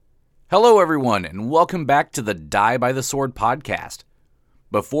Hello, everyone, and welcome back to the Die by the Sword podcast.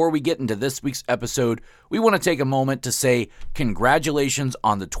 Before we get into this week's episode, we want to take a moment to say congratulations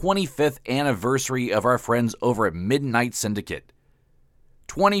on the 25th anniversary of our friends over at Midnight Syndicate.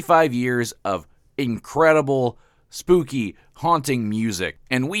 25 years of incredible, spooky, haunting music,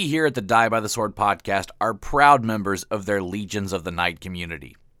 and we here at the Die by the Sword podcast are proud members of their Legions of the Night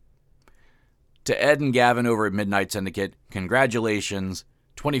community. To Ed and Gavin over at Midnight Syndicate, congratulations.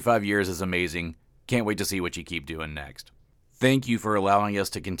 25 years is amazing. Can't wait to see what you keep doing next. Thank you for allowing us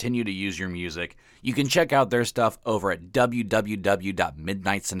to continue to use your music. You can check out their stuff over at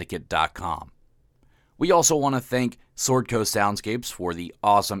www.midnightsyndicate.com. We also want to thank Swordco Soundscapes for the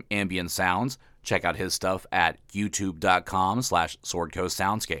awesome ambient sounds. Check out his stuff at youtube.com/Swordco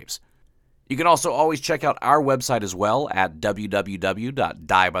Soundscapes. You can also always check out our website as well at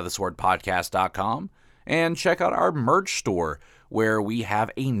www.diebytheswordpodcast.com and check out our merch store where we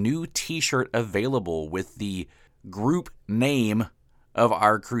have a new t-shirt available with the group name of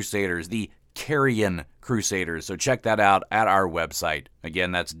our Crusaders, the Carrion Crusaders. So check that out at our website.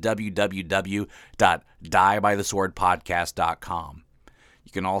 Again, that's www.diebytheswordpodcast.com.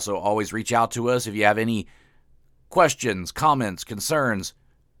 You can also always reach out to us if you have any questions, comments, concerns,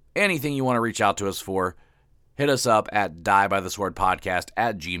 anything you want to reach out to us for. Hit us up at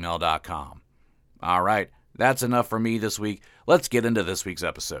diebytheswordpodcast@gmail.com. All right, that's enough for me this week. Let's get into this week's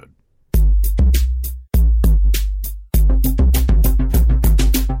episode.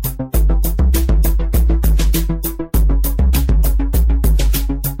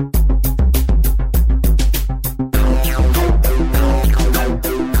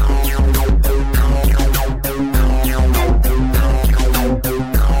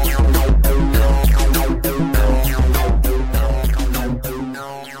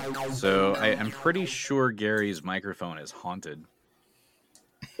 I'm pretty sure Gary's microphone is haunted.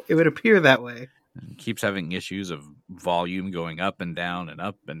 It would appear that way. It keeps having issues of volume going up and down and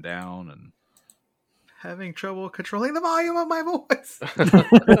up and down, and having trouble controlling the volume of my voice.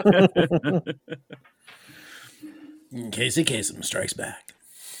 Casey Kasem strikes back.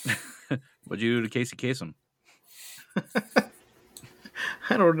 What'd you do to Casey Kasem?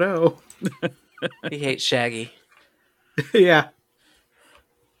 I don't know. He hates Shaggy. Yeah.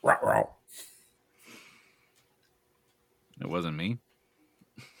 Rah. It wasn't me.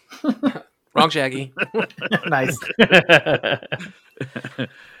 Wrong Shaggy. Nice.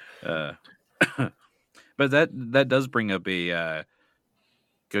 But that does bring up a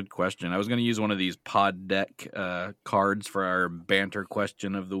good question. I was going to use one of these pod deck cards for our banter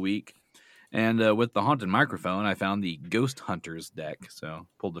question of the week. And with the haunted microphone, I found the Ghost Hunters deck. So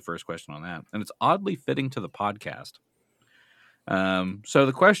pulled the first question on that. And it's oddly fitting to the podcast. So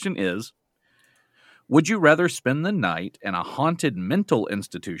the question is, would you rather spend the night in a haunted mental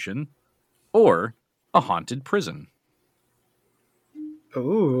institution or a haunted prison?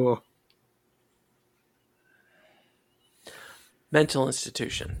 Ooh. Mental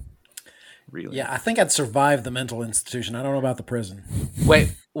institution. Really? Yeah, I think I'd survive the mental institution. I don't know about the prison.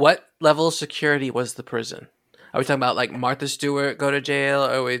 Wait, what level of security was the prison? Are we talking about like Martha Stewart go to jail?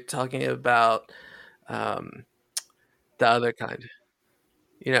 Or are we talking about the other kind?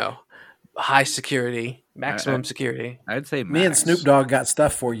 You know, high security, maximum security. I'd say max. Me and Snoop Dogg got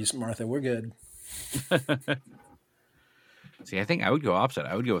stuff for you, Martha. We're good. See, I think I would go opposite.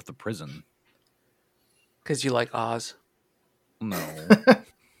 I would go with the prison. Because you like Oz. No.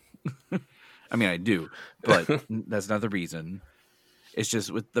 I mean, I do, but that's not the reason. It's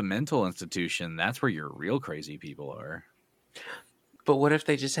just with the mental institution, that's where your real crazy people are. But what if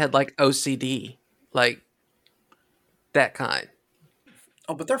they just had like OCD? Like that kind.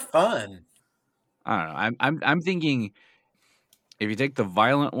 Oh, but they're fun. I don't know. I'm thinking if you take the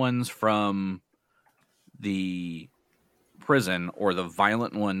violent ones from the prison or the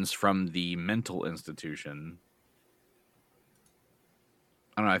violent ones from the mental institution,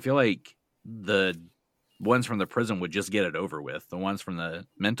 I don't know. I feel like the ones from the prison would just get it over with. The ones from the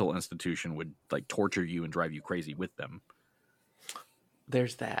mental institution would like torture you and drive you crazy with them.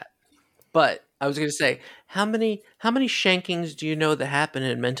 There's that. But I was going to say, how many shankings do you know that happen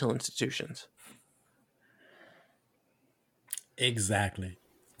in mental institutions? Exactly.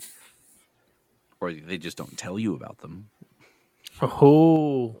 Or they just don't tell you about them.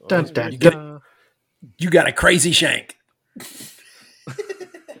 Oh, dun, dun, dun. You got a crazy shank.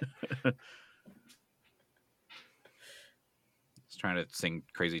 Trying to sing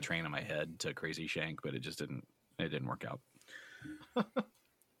Crazy Train in my head to Crazy Shank, but it didn't work out.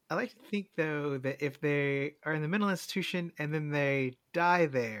 I like to think, though, that if they are in the mental institution and then they die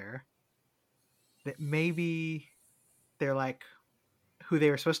there, that maybe they're like, who they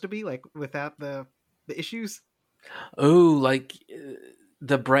were supposed to be, like without the issues. Oh, like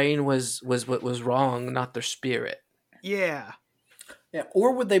the brain was what was wrong, not their spirit. Yeah. Yeah,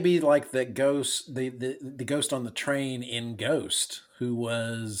 or would they be like the ghost, the ghost on the train in Ghost, who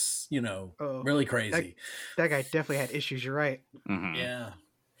was, Oh, really crazy? That guy definitely had issues. You're right. Mhm. Yeah.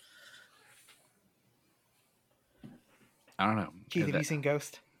 I don't know. Keith, have you seen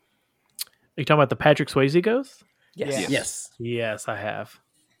Ghost? Are you talking about the Patrick Swayze ghost? Yes. Yeah. Yes. Yes, I have.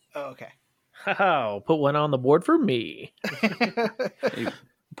 Oh, okay. Oh, put one on the board for me. A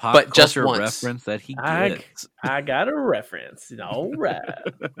pop But just culture once. reference that he I gets. I got a reference. All right.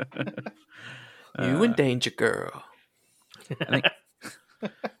 You in danger, girl. I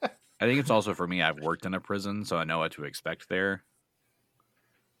think it's also for me. I've worked in a prison, so I know what to expect there.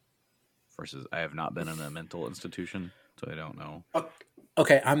 Versus, I have not been in a mental institution, so I don't know.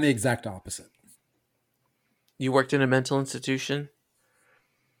 Okay, I'm the exact opposite. You worked in a mental institution?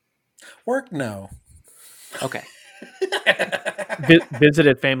 Work? No. Okay.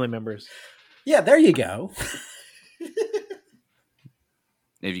 Visited family members. Yeah, there you go.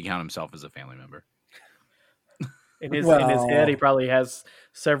 If you count himself as a family member. In his Well- head, he probably has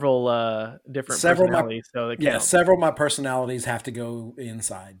several different Several personalities. So that Yeah, counts. several of my personalities have to go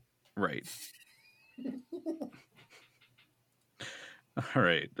inside. Right. All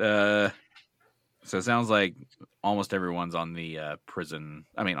right. So it sounds like almost everyone's on the prison.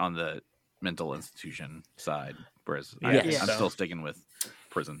 I mean, on the mental institution side. Whereas Yeah, I'm so. still sticking with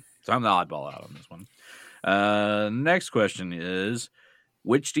prison. So I'm the oddball out on this one. Next question is,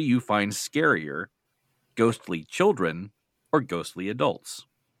 which do you find scarier, ghostly children or ghostly adults?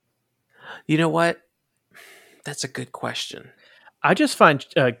 You know what? That's a good question. I just find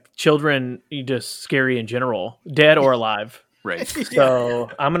children just scary in general, dead or alive. Right.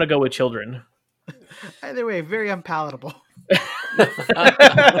 So I'm gonna go with children. Either way, very unpalatable.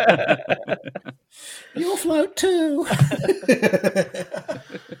 You'll float too.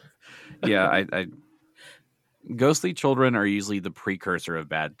 Yeah, I ghostly children are usually the precursor of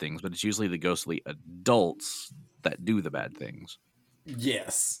bad things, but it's usually the ghostly adults that do the bad things.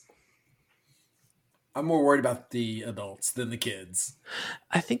 Yes. I'm more worried about the adults than the kids.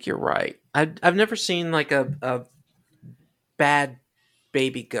 I think you're right. I've never seen like a bad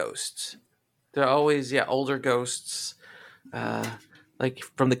baby ghost. They're always older ghosts, like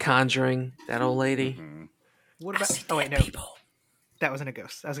from The Conjuring, that old lady. Mhm. What about? Oh wait, no, that wasn't a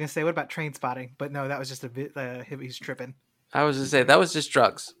ghost. I was gonna say, what about Train Spotting? But no, that was just a bit. He's tripping. I was gonna say that was just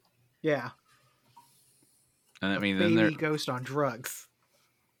drugs. Yeah, And I mean, then baby there, ghost on drugs.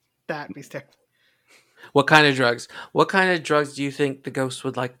 That'd be terrible. What kind of drugs? What kind of drugs do you think the ghost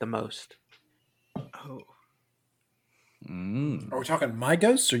would like the most? Oh, Are we talking my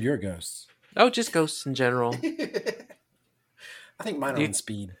ghosts or your ghosts? Oh, just ghosts in general. I think mine are on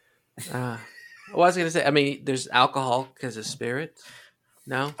speed. Well, I was gonna say. I mean, there's alcohol because of spirits.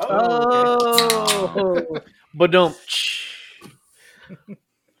 No. Oh, but don't.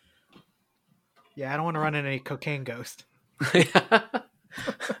 yeah. I don't want to run in a cocaine ghost.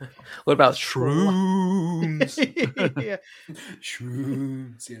 What about shrooms? yeah.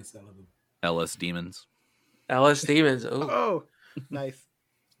 Shrooms. Yes, I love them. LS demons. LS demons. Oh, Oh, nice.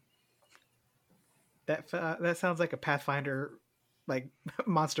 That sounds like a Pathfinder, like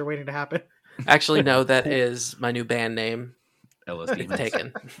monster waiting to happen. actually, no. That is my new band name. LS demons.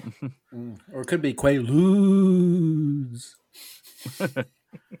 Taken. Or it could be Quaaludes.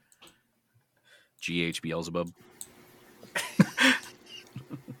 GH Beelzebub.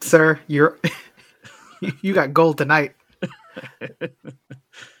 Sir, you got gold tonight.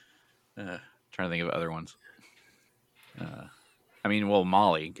 Trying to think of other ones. I mean, well,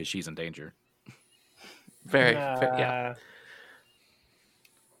 Molly, because she's in danger. Very. Yeah.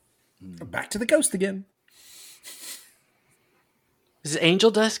 Back to the ghost again. Does angel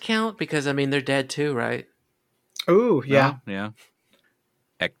dust count? Because I mean, they're dead too, right? Ooh, yeah. No? Yeah.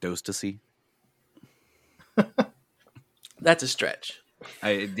 Ectostasy. That's a stretch.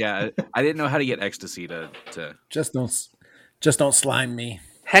 I didn't know how to get ecstasy to. Just don't slime me.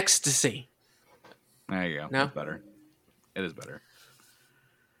 Hextasy. There you go. No? That's better. It is better.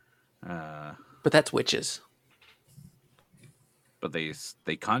 But that's witches. But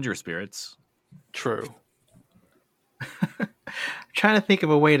they conjure spirits. True. Trying to think of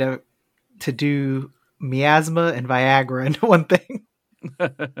a way to do miasma and Viagra into one thing.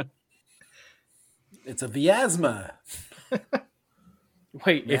 It's a Viasma.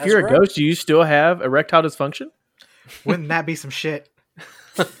 Wait, if That's you're a right. ghost, do you still have erectile dysfunction? Wouldn't that be some shit?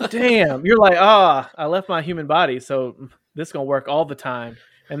 Damn, you're like, I left my human body, so this is gonna work all the time,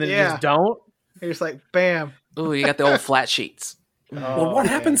 and then you Yeah. just don't. You're just like, bam. Ooh, you got the old flat sheets. Well, what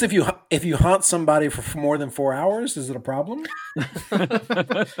happens if you haunt somebody for more than 4 hours? Is it a problem?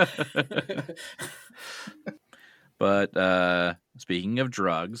 But speaking of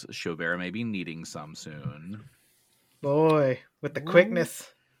drugs, Chaubert may be needing some soon. Boy, with the quickness.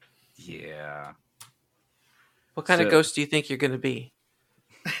 Yeah. What kind of ghost do you think you're going to be?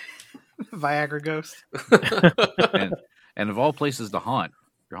 Viagra ghost. and of all places to haunt,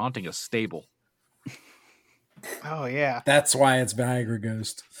 you're haunting a stable. Oh, yeah. That's why it's Viagra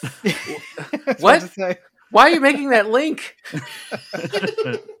Ghost. What? Why are you making that link?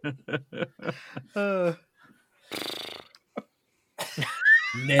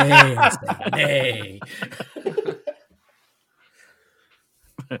 Nay.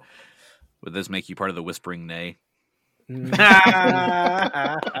 Would this make you part of the whispering nay?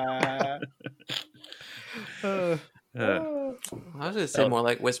 I was going to say more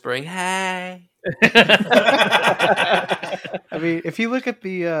like whispering, hey. I mean, if you look at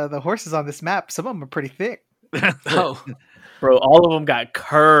the horses on this map, some of them are pretty thick. Oh, Bro, all of them got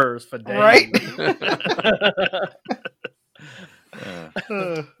curves for days. Right?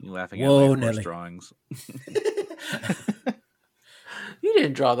 You laughing at Whoa, my horse Nelly. drawings? you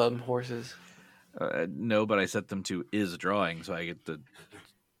didn't draw them horses. No, but I set them to is drawing, so I get to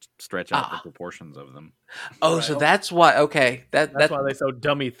stretch out the proportions of them. Oh, so that's why. Okay, That's why they're so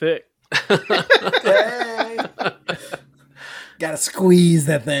dummy thick. Gotta squeeze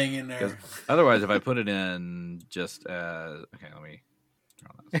that thing in there. Otherwise, if I put it in just okay, let me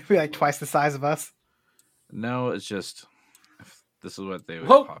draw that. It'd be like twice the size of us. No, it's just this is what they would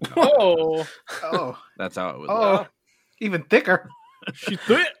Whoa. pop out. Oh, Oh, That's how it would oh, look. even thicker. she's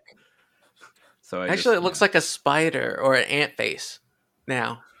thick. So Actually, it looks like a spider or an ant face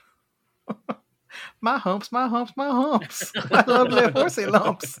now. My humps, my humps, my humps. I love their horsey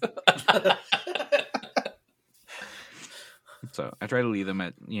lumps. So I try to leave them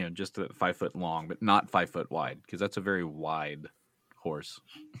at just 5 foot long, but not 5 foot wide because that's a very wide horse.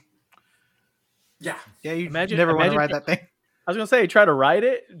 Yeah. Yeah, you Imagine- never want to imagine- ride that thing. I was gonna say, try to ride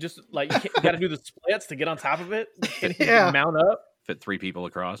it. Just like you got to do the splits to get on top of it. Yeah. Mount up. Fit 3 people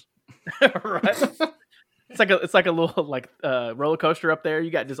across. Right. It's like a little roller coaster up there.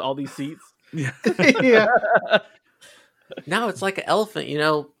 You got just all these seats. Yeah. Now it's like an elephant,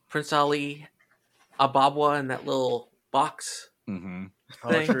 Prince Ali, Ababwa, and that little box. Mm-hmm. Oh,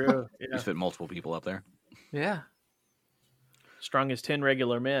 Thing. true. You Yeah. fit multiple people up there. Yeah. Strong as 10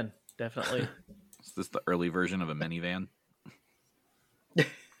 regular men. Definitely. Is this the early version of a minivan?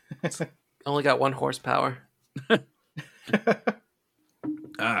 Only got 1 horsepower.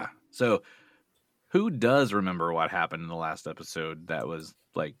 So who does remember what happened in the last episode that was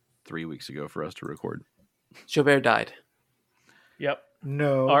like 3 weeks ago for us to record? Chaubert died. Yep.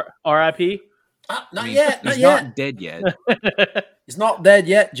 No. R.I.P. Not He's yet. Not He's yet. not dead yet. He's not dead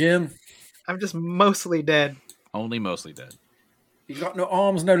yet, Jim. I'm just mostly dead. Only mostly dead. He's got no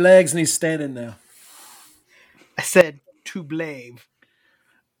arms, no legs, and he's standing there. I said to blave,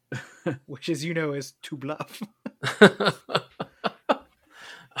 which, as you know, is to bluff.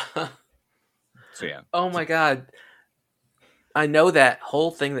 So yeah. Oh my God. I know that whole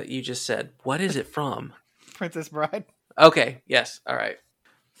thing that you just said. What is it from? Princess Bride. Okay. Yes. All right.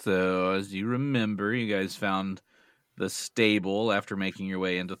 So as you remember, you guys found the stable after making your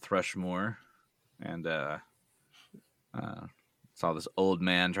way into Thrushmore, and saw this old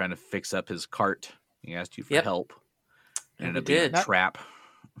man trying to fix up his cart. He asked you for Yep. help. And Ended we up being did. a trap.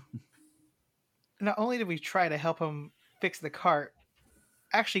 Not only did we try to help him fix the cart,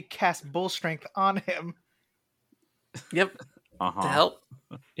 actually cast bull strength on him. Yep. Uh-huh. To help.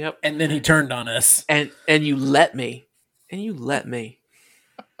 Yep. And then he turned on us. And you let me. And you let me.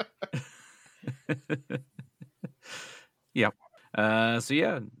 Yep.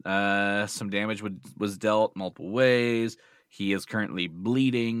 Some damage was dealt multiple ways. He is currently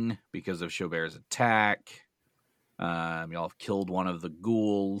bleeding because of Chaubert's attack. Y'all have killed one of the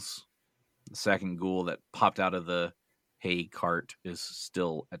ghouls. The second ghoul that popped out of the hay cart is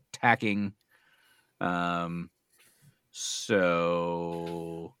still attacking.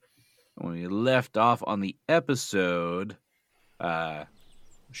 So when we left off on the episode,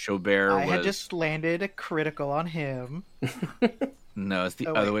 Chaubert I was... had just landed a critical on him. No, it's the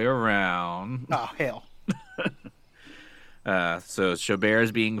Oh, other wait. way around. Oh, hell. So Chaubert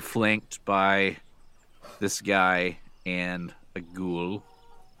is being flanked by this guy and a ghoul.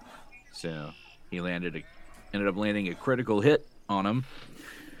 So he ended up landing a critical hit on him.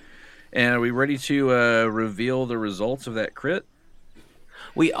 And are we ready to reveal the results of that crit?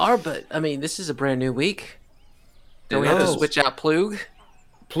 We are, but I mean, this is a brand new week. Don't we have to is. switch out Plug?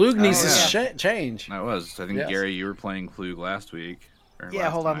 Plug needs yeah. to change. That was. I think, Yes. Gary, you were playing Plug last week. Yeah,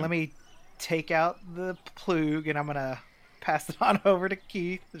 hold on. Let me take out the plug, and I'm gonna pass it on over to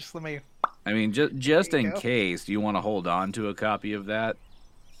Keith. Just let me. I mean, just There you in go. case, do you want to hold on to a copy of that?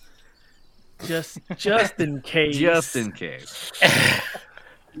 Just in case. Just in case.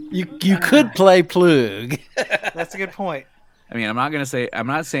 You could play Plug. That's a good point. I mean, I'm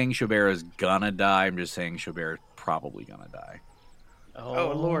not saying Chabert is gonna die. I'm just saying Chabert is probably gonna die.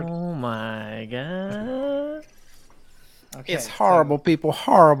 Oh, Lord. Oh my god. Okay, It's horrible, people.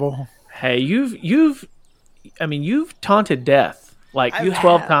 Horrible. Hey, you've taunted death like I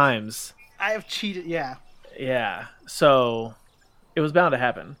 12 have. times. I have cheated. Yeah. Yeah. So it was bound to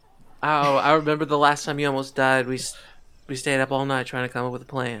happen. Oh, I remember the last time you almost died. We stayed up all night trying to come up with a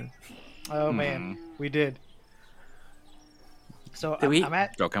plan. Oh man, we did. So Did we? I'm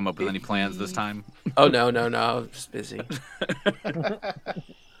at. Don't come up with any plans this time. Oh no, I was just busy.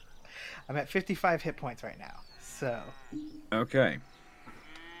 I'm at 55 hit points right now. So Okay.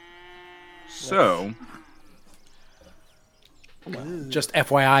 So, Just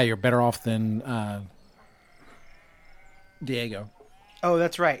FYI, you're better off than Diego. oh,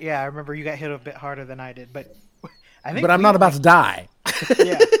 that's right. Yeah, I remember you got hit a bit harder than I did, but I think. But I'm not about to die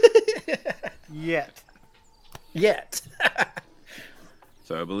Yeah. Yet. yet.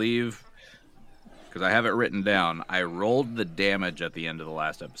 I believe, because I have it written down, I rolled the damage at the end of the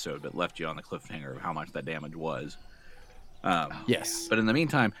last episode, but left you on the cliffhanger of how much that damage was. Yes. But in the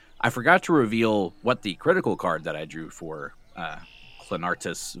meantime, I forgot to reveal what the critical card that I drew for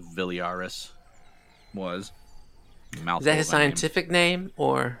Clenartus Viliaris was. Is Mouthful that his of a name. scientific name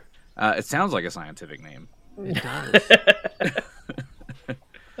or? It sounds like a scientific name. It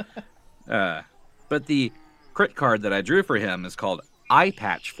does. But the crit card that I drew for him is called Eye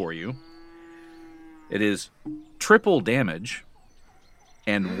Patch for you. It is triple damage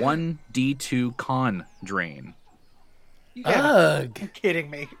and 1d2 con drain. You gotta Ugh. be kidding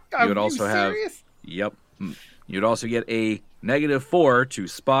me. You would also have. Yep. You'd also get a -4 to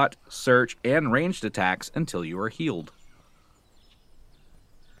spot, search, and ranged attacks until you are healed.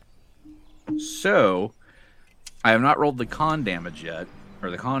 So, I have not rolled the con damage yet,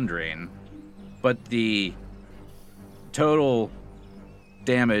 or the con drain, but the total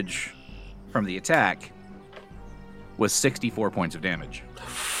damage from the attack was 64 points of damage.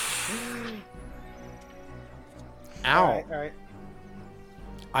 Ow. All right.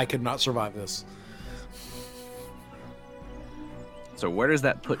 I could not survive this. So where does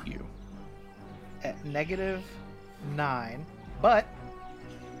that put you? At -9, but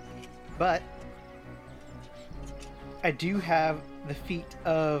I do have the feat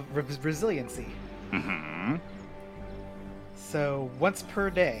of resiliency. Mm-hmm. So once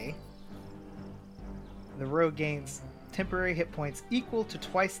per day, the rogue gains temporary hit points equal to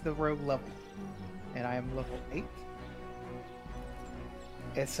twice the rogue level, and I am level 8.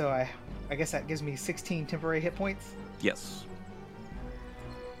 And so I guess that gives me 16 temporary hit points. Yes.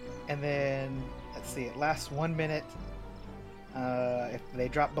 And then let's see, it lasts 1 minute. If they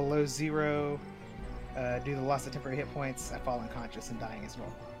drop below 0, due to the loss of temporary hit points, I fall unconscious and dying as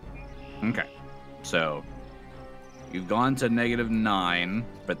well. Okay. So you've gone to -9,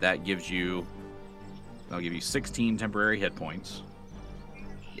 but that'll give you 16 temporary hit points.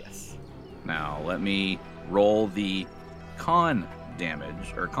 Yes. Now let me roll the con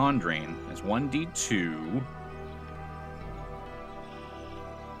damage or con drain as 1d2.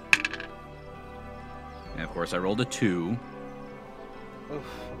 And of course I rolled a 2. Oof,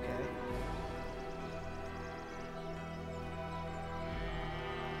 okay.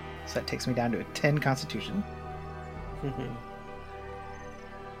 So that takes me down to a 10 constitution.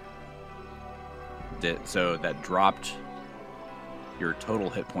 So that dropped your total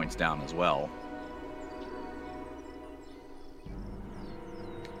hit points down as well.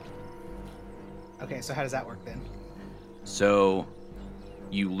 Okay, so how does that work then? So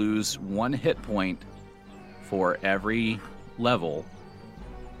you lose 1 hit point for every level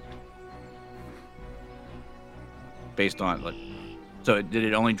based on like, so did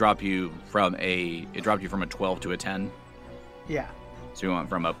it only drop you from a 12 to a 10? Yeah. So you went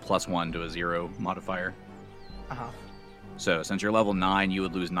from a +1 to a 0 modifier. Uh-huh. So since you're level 9, you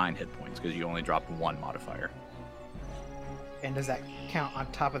would lose 9 hit points because you only dropped 1 modifier. And does that count on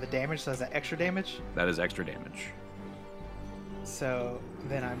top of the damage? So is that extra damage? That is extra damage. So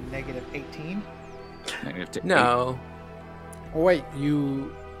then I'm -18 No, Oh, wait,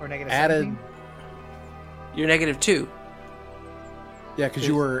 you or -17? added. you're -2. Yeah, because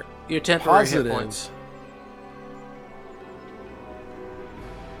you were. Your temporary Positive. hit points.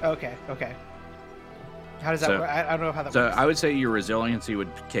 Okay. How does that work? I don't know how that So works. I would say your resiliency would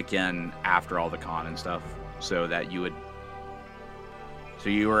kick in after all the con and stuff, so that you would. So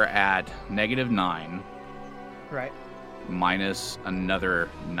you were at -9 Right. minus another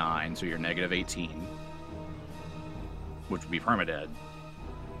 9, so you're -18, which would be permadead.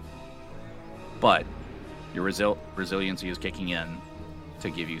 But your resiliency is kicking in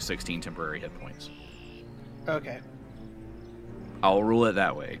to give you 16 temporary hit points. Okay. I'll rule it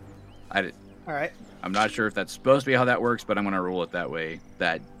that way. All right. I'm not sure if that's supposed to be how that works, but I'm going to rule it that way.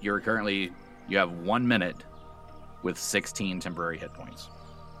 That you have 1 minute with 16 temporary hit points.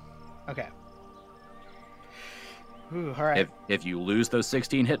 Okay. Ooh, all right. If you lose those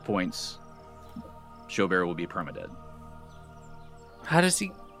 16 hit points, Showbear will be permadead. How does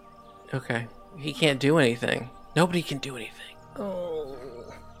he? Okay, he can't do anything. Nobody can do anything. Oh.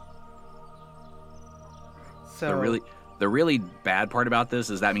 So The really bad part about this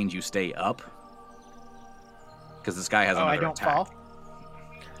is that means you stay up. Because this guy has another I don't attack. fall?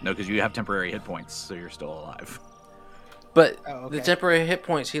 No, because you have temporary hit points, so you're still alive. But Oh, okay. the temporary hit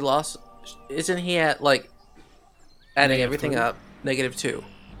points he lost, isn't he at like adding everything up -2?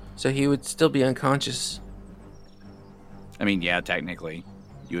 So he would still be unconscious. I mean, yeah, technically,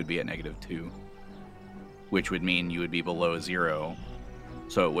 you would be at -2, which would mean you would be below 0,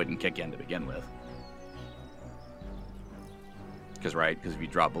 so it wouldn't kick in to begin with. Because if you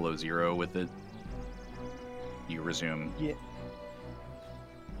drop below 0 with it, you resume. Yeah.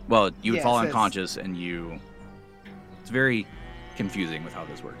 Well, you would Yeah, fall it says- unconscious, and you. It's very confusing with how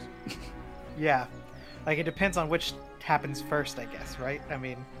this works. Yeah. Like it depends on which happens first, I guess, right? I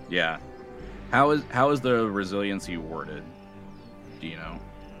mean, Yeah. How is the resiliency worded? Do you know?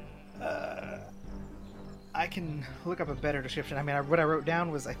 I can look up a better description. I mean, what I wrote down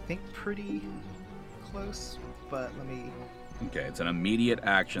was, I think, pretty close, but let me... Okay, it's an immediate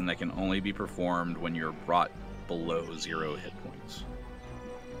action that can only be performed when you're brought below 0 hit points.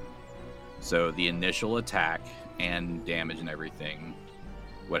 So the initial attack and damage and everything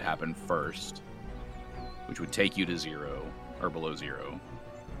would happen first, which would take you to 0 or below 0.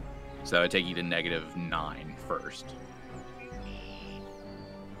 So that would take you to -9 first.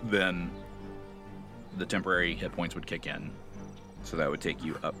 Then the temporary hit points would kick in. So that would take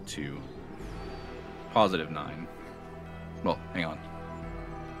you up to +9. Well, hang on.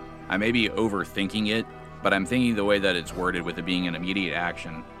 I may be overthinking it, but I'm thinking the way that it's worded with it being an immediate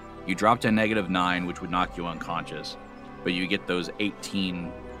action. You drop to -9, which would knock you unconscious, but you get those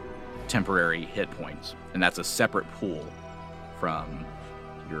 18 temporary hit points, and that's a separate pool from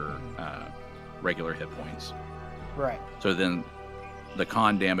your regular hit points. Right. So then the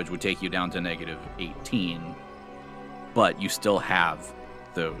con damage would take you down to -18, but you still have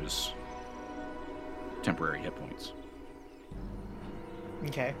those temporary hit points.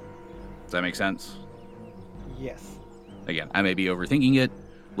 Okay. Does that make sense? Yes. Again, I may be overthinking it.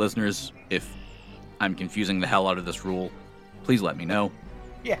 Listeners, if I'm confusing the hell out of this rule, please let me know.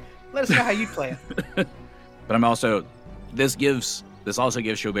 Yeah. Let us know how you play it. But I'm also this also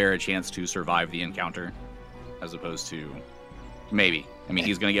gives Showbear a chance to survive the encounter, as opposed to maybe. I mean,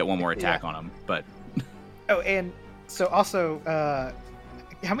 he's going to get one more attack on him, but Oh, and so also,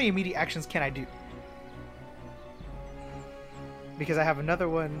 how many immediate actions can I do? Because I have another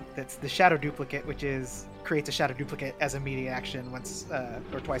one that's the Shadow Duplicate, which creates a Shadow Duplicate as immediate action once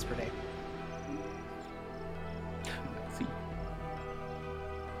or twice per day. let's see.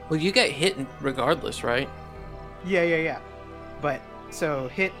 Well, you get hit regardless, right? Yeah. But so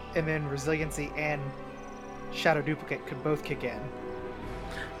hit and then resiliency and Shadow Duplicate could both kick in.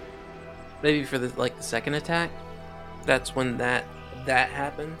 Maybe for the second attack, that's when that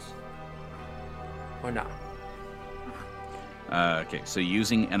happens, or not. Okay, so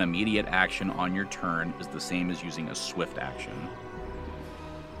using an immediate action on your turn is the same as using a swift action.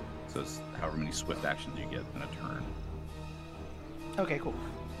 So it's however many swift actions you get in a turn. Okay, cool.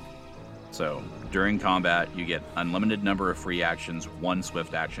 So during combat, you get unlimited number of free actions, 1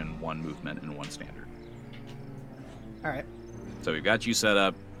 swift action, 1 movement, and 1 standard. All right. So we've got you set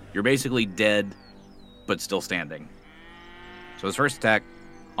up. You're basically dead, but still standing. So his first attack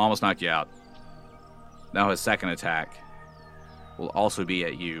almost knocked you out. Now his second attack will also be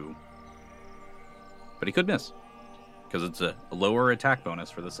at you, but he could miss because it's a lower attack bonus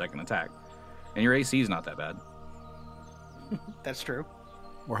for the second attack, and your AC is not that bad. That's true.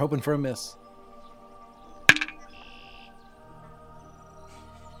 We're hoping for a miss.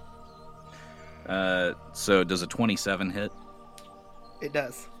 So does a 27 hit? It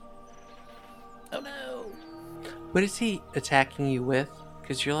does. Oh no! What is he attacking you with?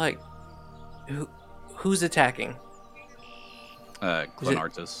 Because you're like, who's attacking?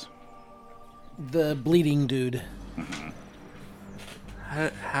 Clenartis. The bleeding dude.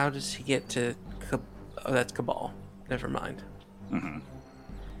 How does he get to? Oh, that's Cabal. Never mind.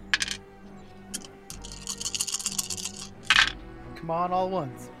 Come on, all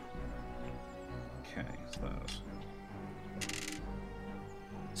ones. Okay,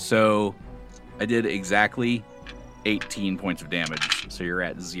 so I did exactly 18 points of damage, so you're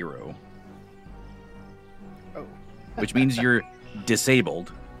at 0. Oh. Which means you're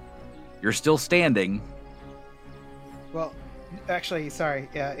disabled. You're still standing. Well, actually, sorry.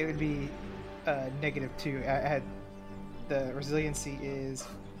 Yeah, it would be -2. I had the resiliency is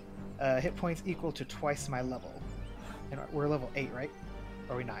hit points equal to twice my level. And we're level 8, right?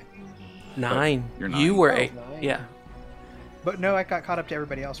 Or are we 9? 9. You're 9. You were Oh, 8. 9. Yeah. But no, I got caught up to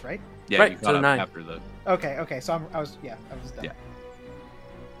everybody else, right? Yeah, Right, you so caught up 9. after the. Okay. So I was done. Yeah.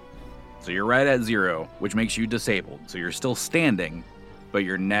 So you're right at 0, which makes you disabled. So you're still standing, but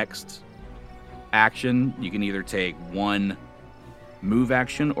your next action, you can either take 1 move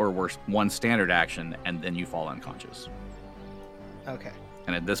action or worse, 1 standard action, and then you fall unconscious. Okay.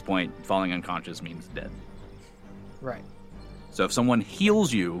 And at this point, falling unconscious means dead. Right. So if someone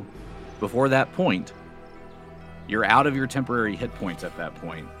heals you before that point, you're out of your temporary hit points at that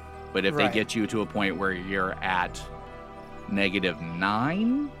point. But if Right. they get you to a point where you're at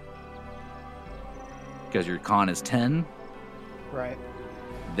 -9, because your con is 10, Right.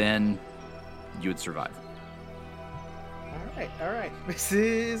 then you would survive. All right. This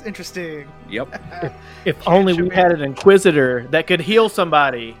is interesting. Yep. If only we had an Inquisitor that could heal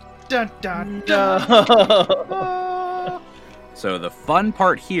somebody. Dun dun dun. No. So the fun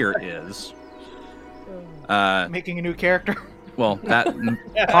part here is, Making a new character. well, that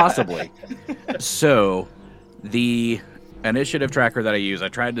possibly. So the initiative tracker that I use, I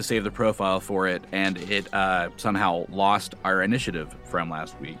tried to save the profile for it, and it somehow lost our initiative from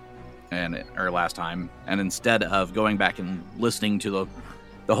last week or last time. And instead of going back and listening to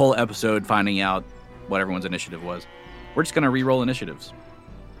the whole episode, finding out what everyone's initiative was, we're just going to re-roll initiatives.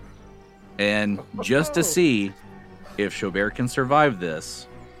 And just to see if Chaubert can survive this,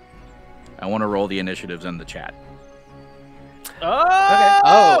 I want to roll the initiatives in the chat.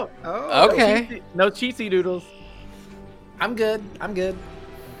 Oh! Oh. Okay. No cheatsy doodles. I'm good. Okay. Let's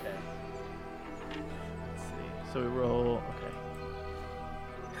see. So we roll.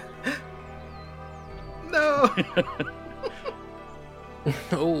 Okay. No.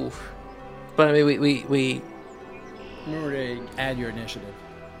 Oh. But I mean, we Remember to add your initiative.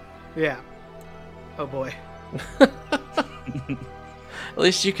 Yeah. Oh boy. at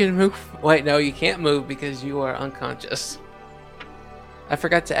least you can move. Wait, no, you can't move because you are unconscious. I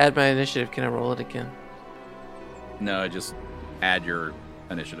forgot to add my initiative. Can I roll it again? No, just add your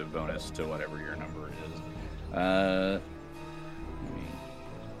initiative bonus to whatever your number is. Let me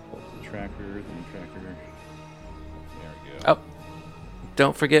pull up the tracker, There we go. Oh,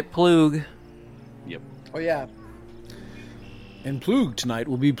 don't forget Plug. Yep. Oh, yeah. And Plug tonight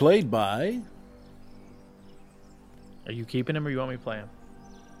will be played by... Are you keeping him or you want me to play him?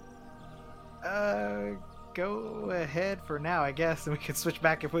 Go ahead for now, I guess, and we can switch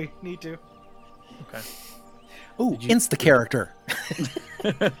back if we need to. Okay. Oh, insta character.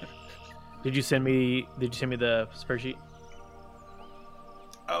 Did you send me the spreadsheet?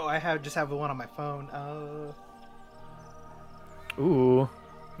 Oh, I just have the one on my phone. Ooh.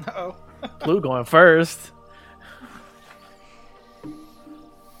 Uh-oh. Blue going first.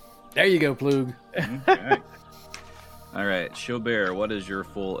 There you go, Plug. Okay. All right, Chaubert, what is your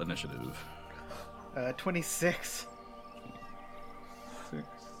full initiative? 26. 6.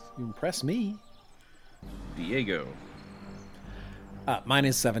 You impress me. Diego, Mine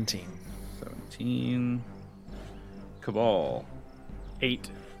is 17. 17. Cabal, 8.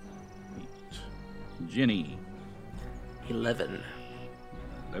 8. Jenny, 11.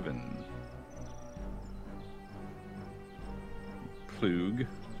 11. Plug,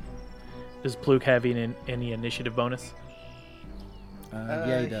 Does Plug have any initiative bonus?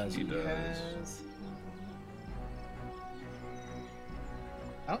 Yeah, he does. He does. has-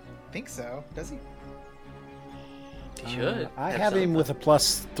 I don't think so. Does he? He should. I have him with a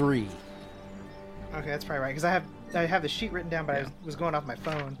 +3. Okay, that's probably right. Because I have the sheet written down, but I was going off my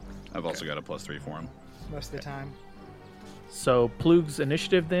phone I've also got a +3 for him. most of the time. So Plug's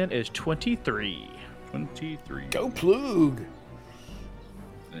initiative then is 23. 23. Go, Plug.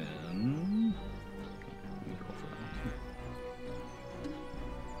 Then...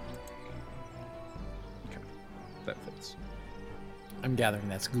 Okay, that fits. I'm gathering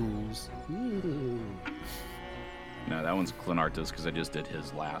that's ghouls. Ooh. No, that one's Clenartis because I just did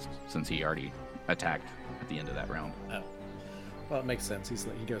his last since he already attacked at the end of that round. Oh. Well, it makes sense.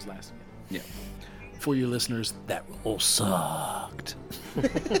 He goes last again. Yeah. For your listeners, that roll sucked.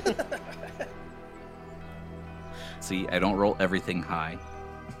 See, I don't roll everything high.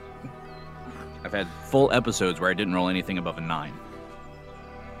 I've had full episodes where I didn't roll anything above a 9.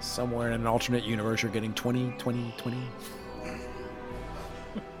 Somewhere in an alternate universe, you're getting 20, 20, 20.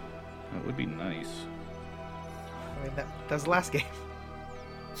 That would be nice. I mean, that was the last game.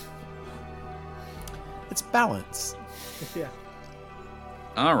 It's balance. Yeah.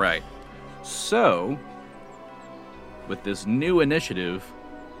 All right. So, with this new initiative,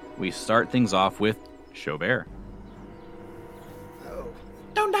 we start things off with Chaubert. Oh.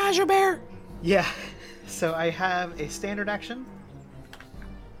 Don't die, Joubert! Yeah. So I have a standard action.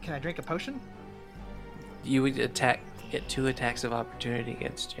 Can I drink a potion? You would get 2 attacks of opportunity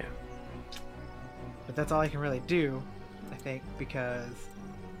against you. But that's all I can really do, I think, because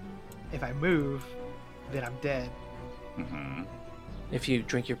if I move, then I'm dead. Mm-hmm. If you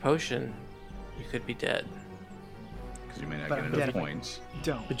drink your potion, you could be dead. Because you may not But get I'm enough dead. points.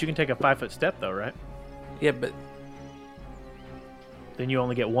 Don't. But you can take a 5-foot step, though, right? Yeah, but Then you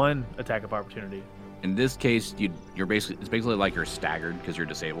only get 1 attack of opportunity. In this case, it's basically like you're staggered because you're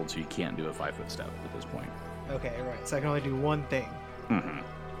disabled, so you can't do a 5-foot step at this point. Okay, right. So I can only do one thing. Mm-hmm.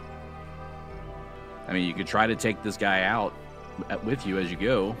 I mean, you could try to take this guy out with you as you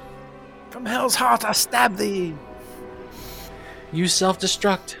go. From hell's heart, I stab thee! you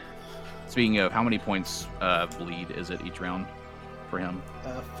self-destruct. Speaking of, how many points bleed is it each round for him?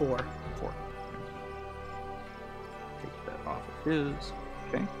 4. 4. Take that off of his.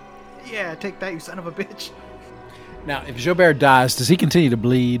 Okay. Yeah, take that, you son of a bitch. Now, if Joubert dies, does he continue to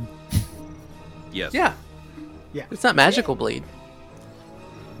bleed? Yes. Yeah. Yeah. It's not magical bleed.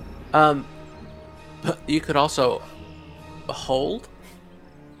 But you could also hold.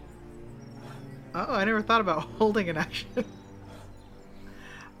 Oh, I never thought about holding an action.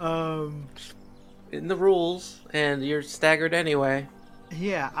 In the rules, and you're staggered anyway.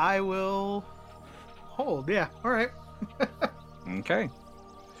 Yeah, I will hold. Yeah, all right. Okay.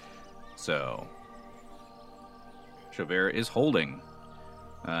 So, Chaubert is holding.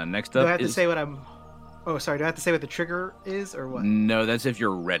 Next Do up I have is... to say what I'm... Oh, sorry. Do I have to say what the trigger is, or what? No, that's if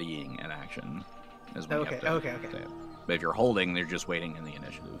you're readying an action. Is when you Okay, have to okay. say it. But if you're holding, they're just waiting in the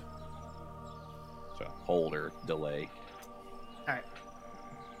initiative. So, hold or delay. All right.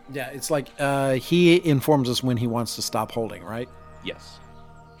 Yeah, it's like he informs us when he wants to stop holding, right? Yes.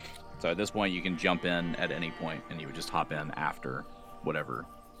 So at this point, you can jump in at any point, and you would just hop in after whatever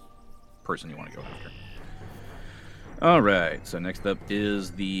person you want to go after. All right. So next up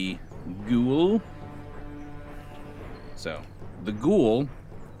is the ghoul. So the ghoul,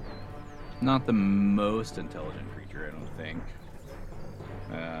 not the most intelligent creature, I don't think.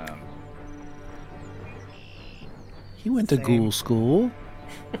 He went to Same. ghoul school.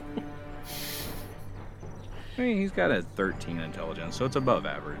 I mean, he's got a 13 intelligence, so it's above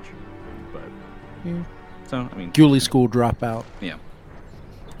average. But Yeah. so I mean, Ghoulie school dropout. yeah,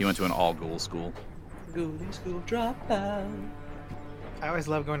 he went to an all ghoul school. Ghoulie school dropout. I always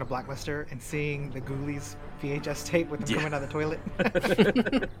love going to Blacklister and seeing the Ghoulies VHS tape with them Yeah. coming out of the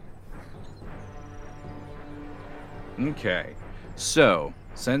toilet. Okay, so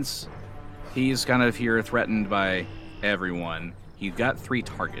since he's kind of here threatened by everyone, he's got 3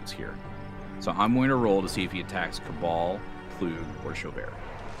 targets here. So I'm going to roll to see if he attacks Cabal, Plug, or Chaubert.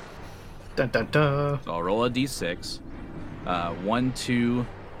 Dun dun dun. So I'll roll a d6. 1, 2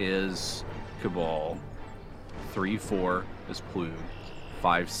 is Cabal. 3, 4 is Plug.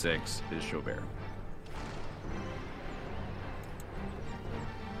 5, 6 is Chaubert.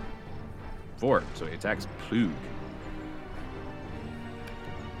 4, so he attacks Plug.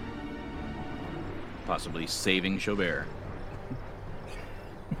 Possibly saving Chaubert.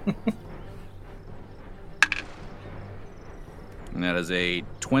 And that is a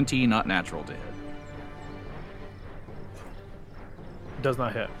 20, not natural to hit. Does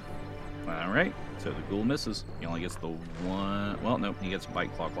not hit. All right, so the ghoul misses. He only gets the 1. Well, no, he gets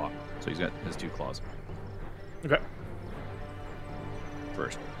bite, claw, claw. So he's got his 2 claws. Okay.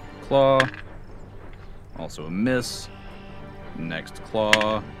 First claw, also a miss. Next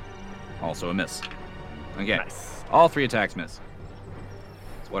claw, also a miss. Okay, Nice. all 3 attacks miss.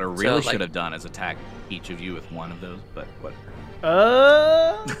 So what I really like- should have done is attack each of you with one of those, but whatever.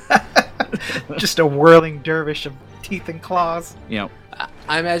 Just a whirling dervish of teeth and claws. You know,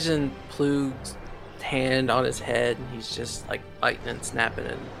 I imagine Plug's hand on his head, and he's just like biting and snapping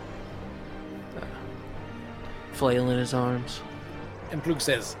and flailing his arms. And Plug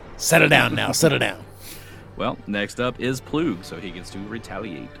says, settle down now, settle down. well, next up is Plug, so he gets to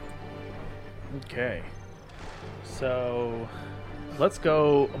retaliate. Okay. So let's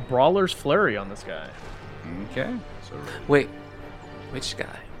go Brawler's Flurry on this guy. Okay. So Wait, which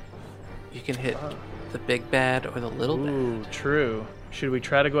guy? You can hit the big bad or the little Ooh, bad. true. Should we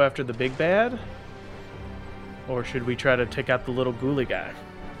try to go after the big bad? Or should we try to take out the little ghoulie guy?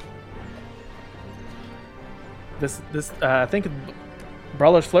 I think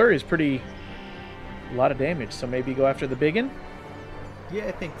Brawler's Flurry is a lot of damage, so maybe go after the biggin? Yeah,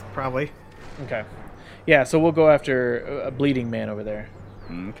 I think probably. Okay. Yeah, so we'll go after a bleeding man over there.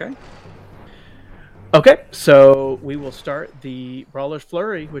 okay. Okay, so we will start the Brawler's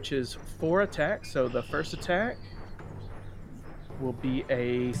Flurry, which is 4 attacks. So the first attack will be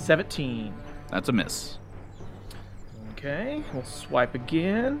a 17. That's a miss. Okay, we'll swipe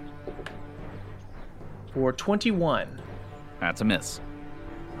again for 21. That's a miss.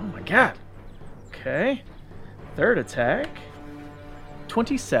 Oh my god. Okay, third attack,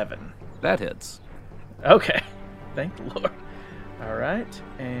 27. That hits. Okay, thank the Lord. All right,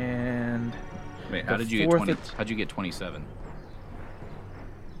 and Wait, The how did you get fourth 20? How'd you get 27?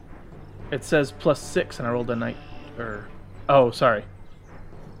 it says +6, and I rolled a night. Oh, sorry.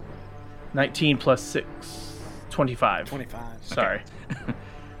 19 plus 6, 25. 25. Sorry. I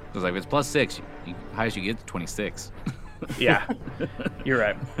was like, if it's +6, highest you get is 26. Yeah, you're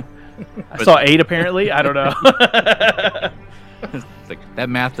right. I saw 8 apparently. I don't know. It's like, that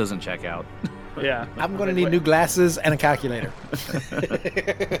math doesn't check out. Yeah. I'm going to need new glasses and a calculator.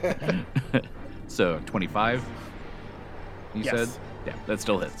 So 25. You Yes. said, yeah, that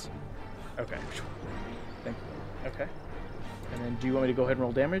still hits. Okay. Thank you. Okay. And then do you want me to go ahead and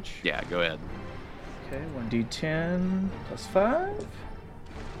roll damage? Yeah, go ahead. Okay, 1d10 plus 5.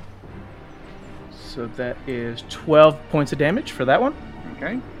 So that is 12 points of damage for that one.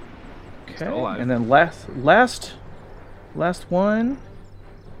 Okay. Okay. Still alive. And then last one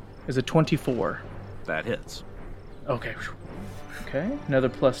is a 24. That hits. Okay. Okay. Another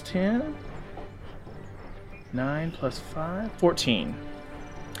plus 10. 9 plus 5. 14.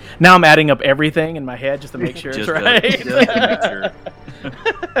 Now I'm adding up everything in my head just to make sure it's Just right. just to make sure.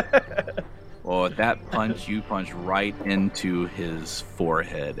 Well, with that punch, you punch right into his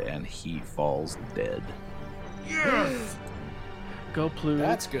forehead, and he falls dead. Go Plug.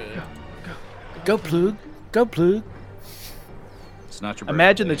 That's good. Go Plug. Go Plug. It's not your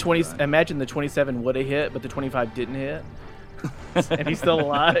Imagine the birthday, 20. Imagine the 27 would have hit, but the 25 didn't hit, and he's still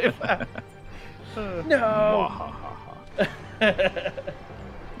alive. No.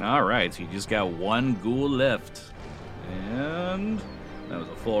 All right, so you just got one ghoul left. And that was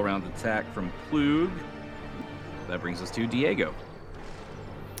a full round attack from Plug. That brings us to Diego.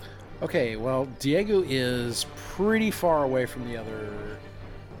 Okay, well, Diego is pretty far away from the other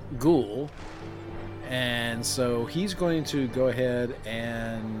ghoul. And so he's going to go ahead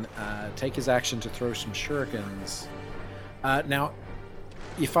and take his action to throw some shurikens. Now,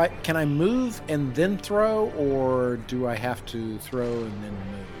 can I move and then throw, or do I have to throw and then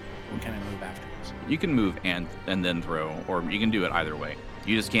move? Or can I move afterwards? You can move and then throw, or you can do it either way.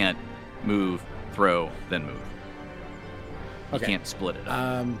 You just can't move, throw, then move. You Okay. can't split it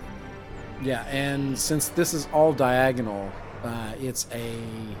up. Yeah, and since this is all diagonal, it's a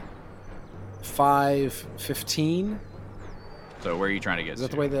 5-15. So where are you trying to get Is that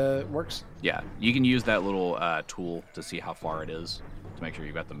to? the way that works? Yeah, you can use that little tool to see how far it is to make sure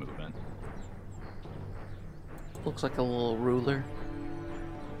you got the movement. Looks like a little ruler.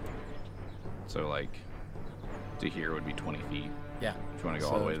 So like to here would be 20 feet. Yeah. If you want to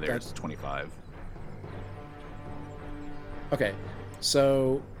go all the way there, it's 25. Okay,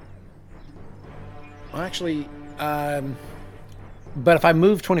 so well, actually, but if I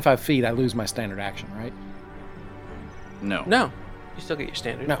move 25 feet, I lose my standard action, right? No, No, you still get your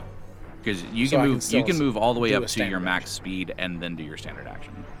standard. No. because you So can I can move. still You can move all the way do up a to your standard max action. speed and then do your standard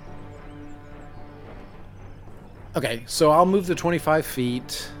action. Okay, so I'll move the 25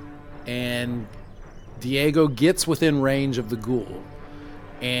 feet, and Diego gets within range of the ghoul,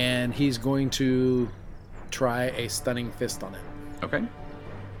 and he's going to try a stunning fist on it. Okay.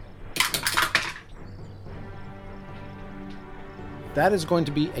 That is going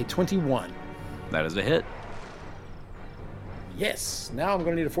to be a 21. That is a hit. Yes. Now I'm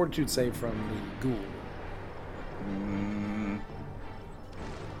going to need a fortitude save from the ghoul.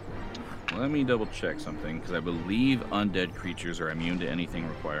 Let me double check something, because I believe undead creatures are immune to anything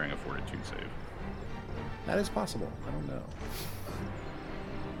requiring a fortitude save. That is possible. I don't know.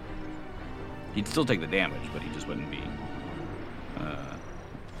 He'd still take the damage, but he just wouldn't be.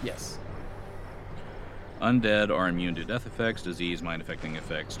 Yes. Undead are immune to death effects, disease, mind-affecting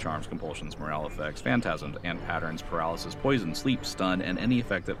effects, charms, compulsions, morale effects, phantasms, and patterns, paralysis, poison, sleep, stun, and any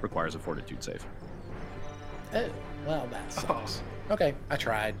effect that requires a fortitude save. Oh, well, that sucks. Okay, I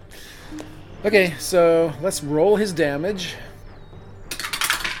tried. Okay, so let's roll his damage.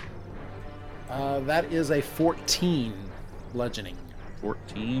 That is a 14 bludgeoning.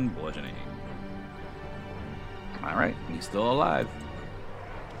 14 bludgeoning. All right, he's still alive.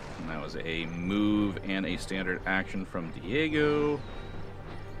 And that was a move and a standard action from Diego.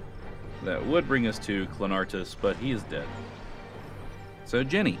 That would bring us to Clonartus, but he is dead. So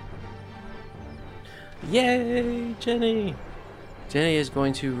Jenny. Yay, Jenny! Jenny is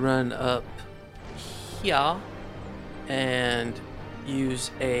going to run up here and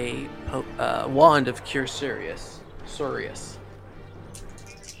use a wand of Cure Sirius.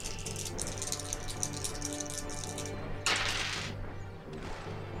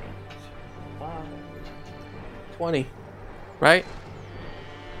 20, right?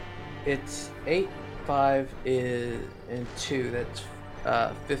 It's 8, 5 is and 2. That's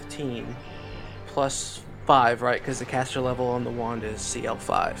 15 plus 5, right? Because the caster level on the wand is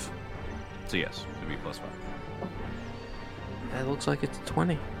CL5. So yes, it'd be +5. That looks like it's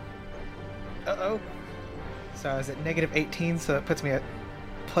 20. Uh-oh. So I was at negative 18, so it puts me at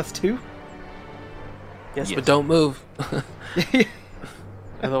 +2? Yes, but don't move.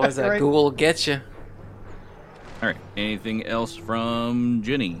 Otherwise, that Right. ghoul will get you. All right. Anything else from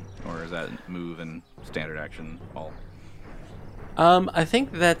Jenny, or is that move and standard action all? I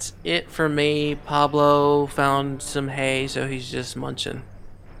think that's it for me. Pablo found some hay, so he's just munching.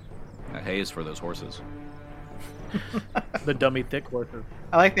 That hay is for those horses. The dummy thick horses.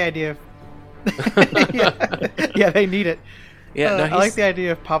 I like the idea of... yeah, they need it. Yeah, no, I like the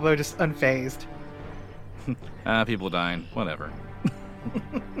idea of Pablo just unfazed. People dying. Whatever.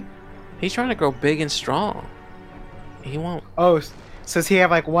 he's trying to grow big and strong. He won't. Oh, so does he have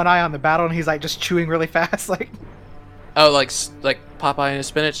like one eye on the battle and he's like just chewing really fast? Like, Oh, like Popeye and his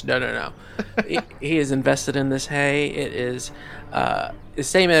spinach? No. he is invested in this hay. It is the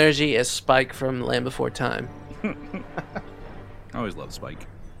same energy as Spike from Land Before Time. I always love Spike.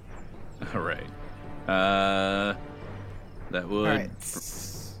 All right. That would. all right.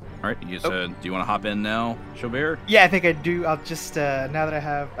 All right. You said, do you want to hop in now, Chaubert? Yeah, I think I do. I'll just now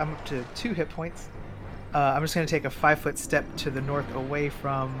that I'm up to 2 hit points. I'm just gonna take a 5-foot step to the north away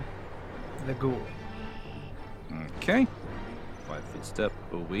from the ghoul. Okay. 5-foot step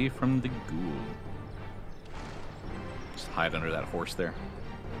away from the ghoul. Just hide under that horse there.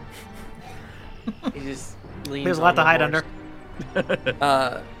 He just leans. There's a lot on to the hide horse.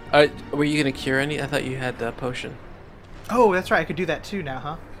 under. Were you gonna cure any? I thought you had the potion. Oh, that's right. I could do that too now,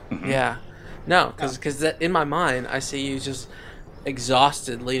 huh? Yeah. No, because in my mind I see you just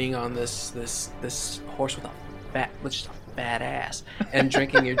exhausted, leaning on this horse with a fat ass, and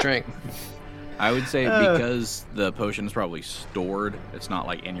drinking your drink. I would say because the potion is probably stored, it's not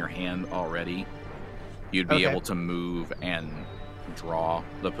like in your hand already. You'd be able to move and draw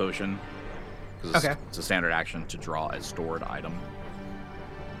the potion. 'Cause it's a standard action to draw a stored item.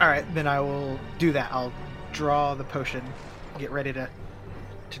 All right, then I will do that. I'll draw the potion, get ready to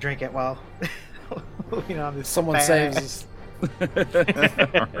drink it while on this. Someone fat saves ass. us.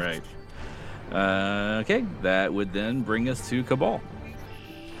 All right. Okay, that would then bring us to Cabal.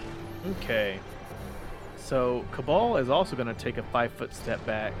 Okay. So Cabal is also going to take a 5-foot step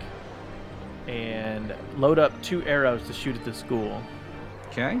back and load up 2 arrows to shoot at the school.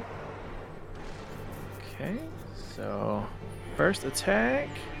 Okay. Okay. So first attack.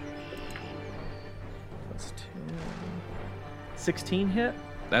 Plus 10. 16 hit.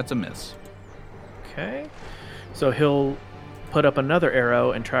 That's a miss. Okay. So he'll put up another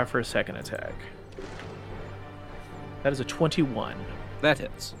arrow and try for a second attack. That is a 21. That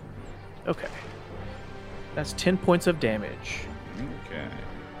hits. Okay. That's 10 points of damage. Okay.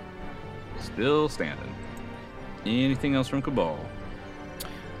 Still standing. Anything else from Cabal?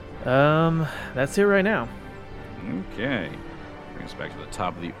 That's it right now. Okay. Bring us back to the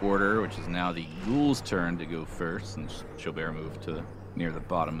top of the order, which is now the ghoul's turn to go first, since Chaubert moved to near the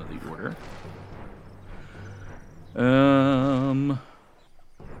bottom of the order.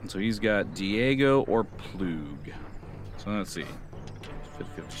 So he's got Diego or Plug. So let's see.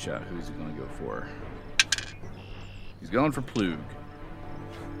 50-50 shot. Who's he going to go for? He's going for Plug.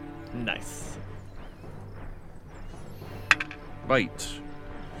 Nice. Bite.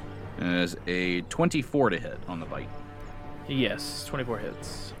 As a 24 to hit on the bite. Yes, 24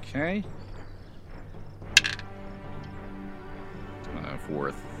 hits. Okay.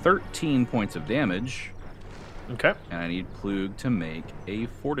 For 13 points of damage. Okay. And I need Plug to make a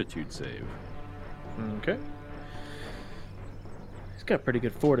fortitude save. Okay. He's got pretty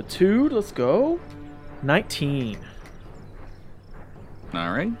good fortitude. Let's go. 19.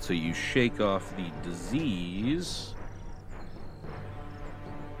 All right, so you shake off the disease.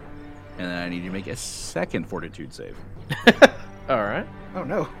 And then I need you to make a second fortitude save. All right. Oh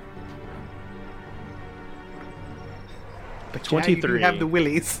no. But 23. you do have the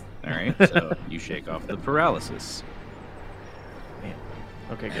willies. All right, so you shake off the paralysis.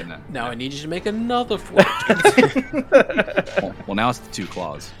 Okay, good. And, Now I need you to make another fortitude. well, now it's the 2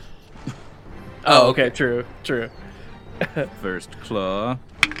 claws. Oh, okay. True. First claw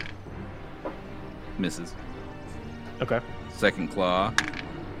misses. Okay. Second claw.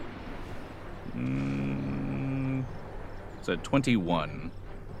 So 21.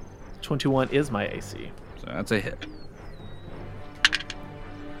 21 is my AC. So that's a hit.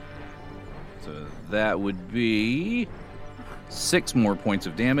 So that would be 6 more points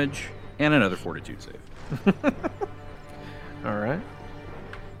of damage and another fortitude save. All right.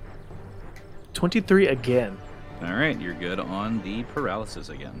 23 again. All right, you're good on the paralysis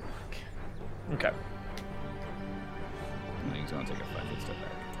again. Okay. And he's going to take a 5-foot step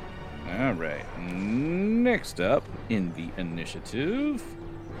back. All right. Next up in the initiative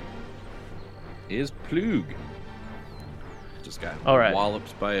is Plug. Just got All right.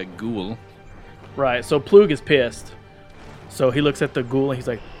 walloped by a ghoul. Right. So Plug is pissed. So he looks at the ghoul and he's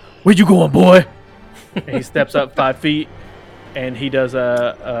like, "Where you going, boy?" And he steps up 5 feet, and he does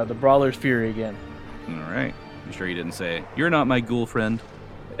the Brawler's Fury again. All right. You sure you didn't say, "You're not my ghoul friend,"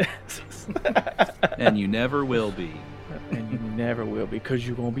 and you never will be. And you never will, because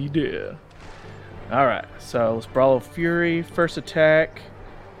you're gonna be dead. All right. So let's Brawler Fury. First attack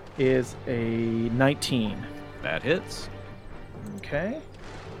is a 19. That hits. Okay.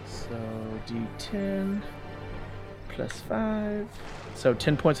 So D10 plus 5. So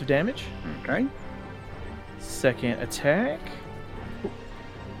 10 points of damage. Okay. Second attack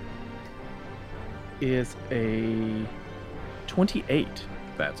is a 28.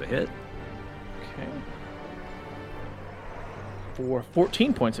 That's a hit. Okay. For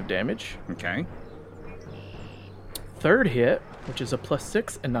 14 points of damage. Okay. Third hit, which is a plus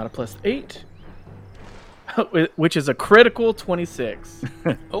 6 and not a plus 8, which is a critical 26.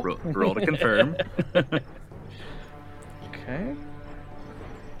 Roll to confirm. Okay.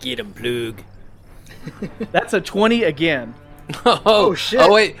 Get him, Plug. That's a 20 again. Oh shit.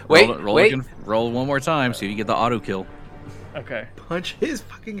 Oh wait. Roll one more time, see if you get the auto kill. Okay. Punch his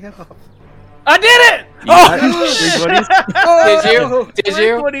fucking head off. I did it! Did you? Did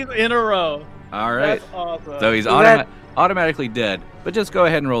you? 20s in a row. All right. That's awesome. So he's automatically dead, but just go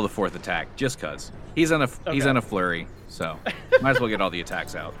ahead and roll the 4th attack, just cause he's in a flurry. So might as well get all the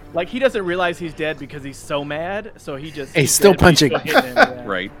attacks out. Like, he doesn't realize he's dead because he's so mad, so he just... He's still dead, but punching. still hitting him, yeah.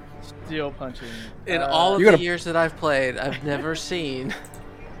 Right. Still punching. In all of You're the gonna- years that I've played, I've never seen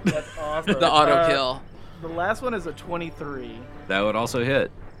That's awesome. the auto kill. The last one is a 23. That would also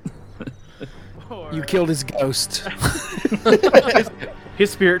hit. You killed his ghost. His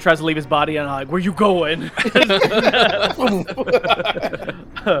spirit tries to leave his body, and I'm like, "Where you going?"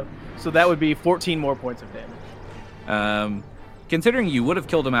 So that would be 14 more points of damage. Considering you would have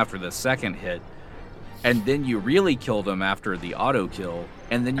killed him after the second hit, and then you really killed him after the auto kill,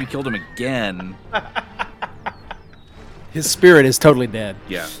 and then you killed him again. His spirit is totally dead.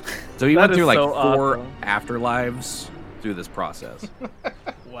 Yeah. So he That went is through like so 4 awesome. afterlives through this process.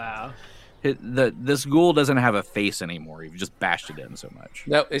 Wow. This ghoul doesn't have a face anymore. You've just bashed it in so much.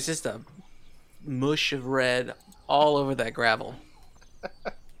 No, it's just a mush of red all over that gravel.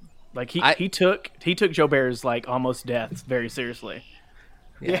 Like he took Joe Bear's like almost death very seriously.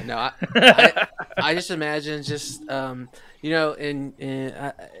 Yeah. No, I just imagine just I don't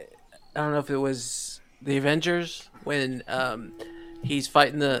know if it was the Avengers when he's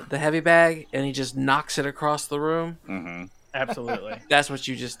fighting the heavy bag and he just knocks it across the room. Mm-hmm. Absolutely. That's what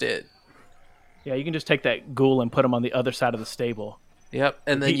you just did. Yeah, you can just take that ghoul and put him on the other side of the stable. Yep.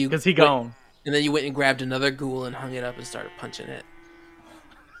 And then Because he gone. And then you went and grabbed another ghoul and hung it up and started punching it.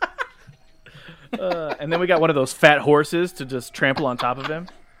 And then we got one of those fat horses to just trample on top of him.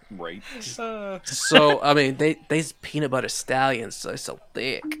 Right. So I mean, they's peanut butter stallions, so they're so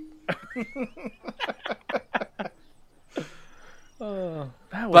thick. That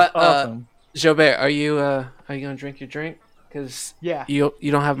was But awesome. Jobert, are you gonna drink your drink? Because Yeah. you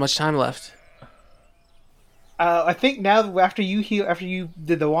don't have much time left. I think now after you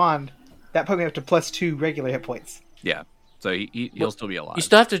did the wand, that put me up to +2 regular hit points. Yeah. So he'll still be alive. You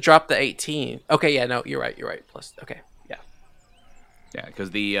still have to drop the 18. Okay, yeah, no, you're right. Plus, okay, yeah. Yeah,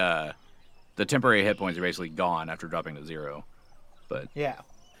 because the temporary hit points are basically gone after dropping to 0. But Yeah.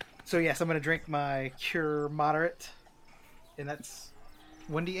 So yes, I'm gonna drink my cure moderate, and that's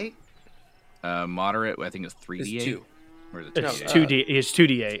 1d8. moderate, I think it's 3d8. It's 2. Or is it It's 2d8? 2d. It's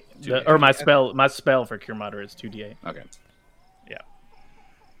 2d8. 2d8. Or my spell for Cure Moderate is 2d8. Okay. Yeah.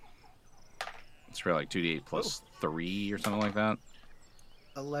 It's for like 2d8 plus 3 or something like that.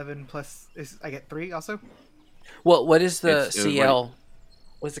 11 plus. I get 3 also. Well, what is the It's- it was CL?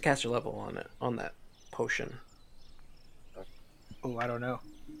 What's the caster level on it on that potion? Oh, I don't know.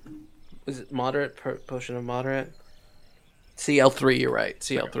 Is it moderate? Potion of moderate? CL3. You're right.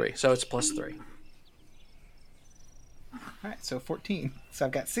 CL3. So it's plus 3. All right, so 14. So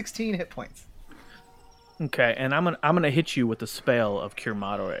I've got 16 hit points. Okay, and I'm gonna hit you with the spell of Cure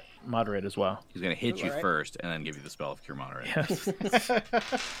Moderate as well. He's going to hit you alright. first and then give you the spell of Cure Moderate.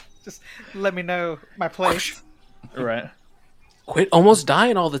 Just let me know my place. Right. Quit almost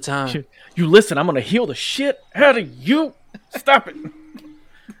dying all the time. You listen. I'm gonna heal the shit out of you. Stop it.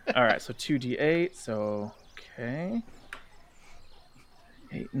 All right, so 2d8. So okay,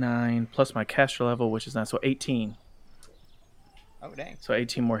 8, 9 plus my caster level, which is 9, so 18. Oh dang! So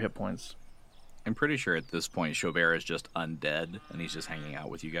 18 more hit points. I'm pretty sure at this point Chaubert is just undead and he's just hanging out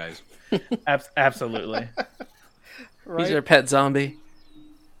with you guys. Absolutely. Right? He's our pet zombie.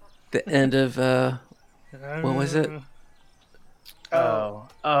 The end of what was it?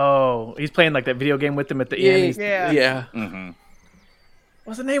 Oh, he's playing like that video game with them at the end. He's- Yeah. Yeah. Mm-hmm.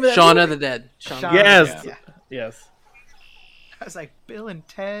 What's the name of that? Shaun movie? of the Dead. Shaun- Yes. Yeah. Yes. I was like Bill and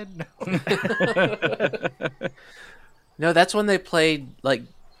Ted. No. No, that's when they played like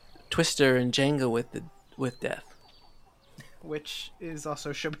Twister and Jenga with death. Which is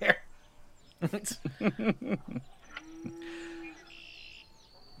also Chabert.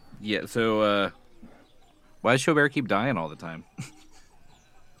 Yeah, so why does Chaubert keep dying all the time?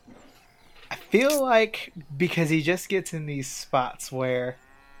 I feel like because he just gets in these spots where,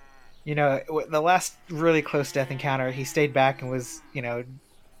 the last really close death encounter, he stayed back and was,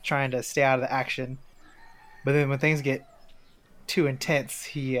 trying to stay out of the action. But then when things get too intense,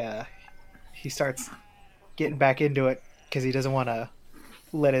 he starts getting back into it because he doesn't want to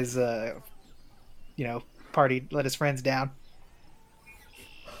let his, party, let his friends down.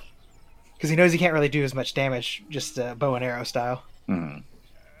 Because he knows he can't really do as much damage, just bow and arrow style. Mm-hmm.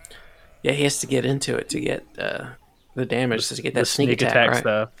 Yeah, he has to get into it to get the damage to get that The sneak attack, right?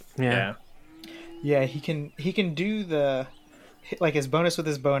 stuff. Yeah. Yeah, he can do the his bonus with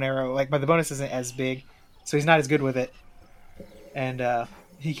his bow and arrow. But the bonus isn't as big, so he's not as good with it. And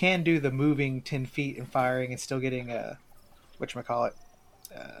he can do the moving 10 feet and firing and still getting whatchamacallit,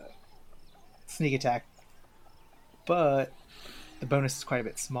 sneak attack. But the bonus is quite a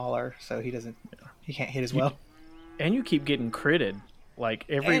bit smaller, so he can't hit as well. And you keep getting critted. Like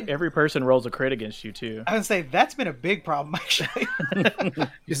And- every person rolls a crit against you too. I would say that's been a big problem actually.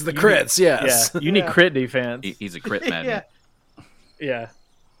 It's the crits, yes. Yeah, you need Yeah. crit defense. He's a crit madman. Yeah.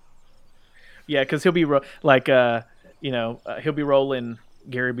 Yeah, because he'll be he'll be rolling.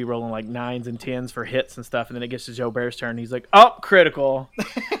 Gary be rolling like 9s and 10s for hits and stuff, and then it gets to Joe Bear's turn. And he's like, "Oh, critical!"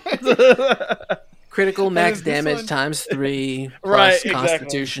 Critical max is this damage one. times 3 plus Right, exactly.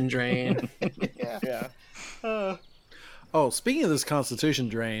 Constitution drain. Yeah. Yeah. Oh, speaking of this Constitution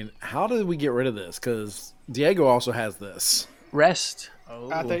drain, how did we get rid of this? Because Diego also has this. Rest. Oh.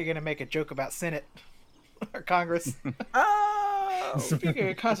 I thought you were gonna make a joke about Senate or Congress. Speaking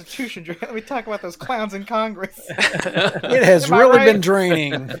of Constitution, let me talk about those clowns in Congress. It has Am I really right? been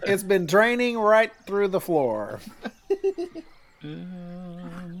draining. It's been draining right through the floor.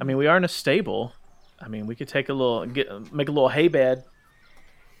 I mean, we are in a stable. I mean, we could take make a little hay bed.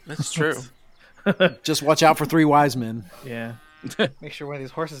 That's true. Just watch out for 3 wise men. Yeah, Make sure one of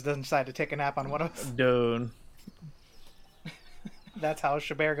these horses doesn't decide to take a nap on one of us. dude. That's how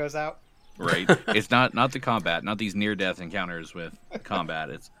Chabert goes out. Right? It's not the combat, not these near-death encounters with combat.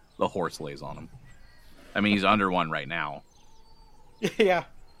 It's the horse lays on him. I mean, he's under one right now. Yeah.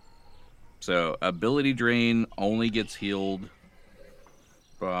 So, ability drain only gets healed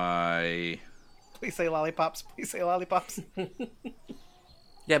by... Please say lollipops. Please say lollipops.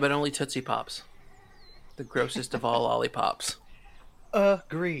 Yeah, but only Tootsie Pops. The grossest of all lollipops.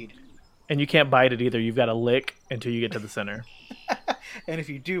 Agreed. And you can't bite it either. You've got to lick until you get to the center. And if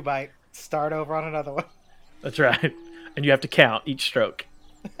you do bite, start over on another one. That's right. And you have to count each stroke.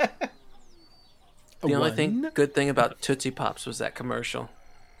 The only good thing about Tootsie Pops was that commercial.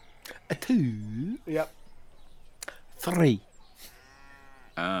 A 2, Yep. 3.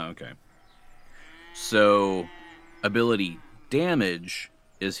 Oh, okay. So, ability damage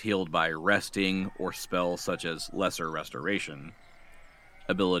is healed by resting or spells such as Lesser Restoration.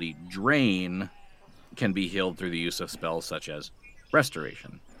 Ability drain can be healed through the use of spells such as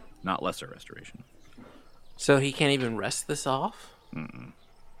Restoration, not Lesser Restoration. So he can't even rest this off?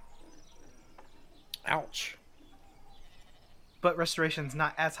 Ouch. but Restoration's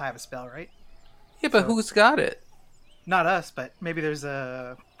not as high of a spell, right? Yeah, but who's got it? Not us, but maybe there's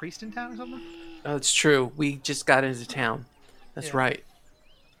a priest in town or something. Oh, it's true. We just got into town. That's Yeah. right.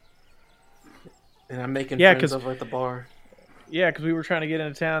 And I'm making Yeah, friends 'cause- over at the bar. Yeah, because we were trying to get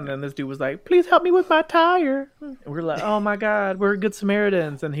into town, and this dude was like, "Please help me with my tire." And we're like, "Oh my God, we're good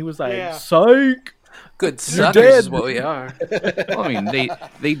Samaritans," and he was like, Yeah. "Psych." Good suckers is dead. what we are. Well, I mean,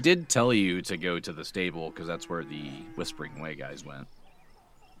 they did tell you to go to the stable because that's where the Whispering Way guys went.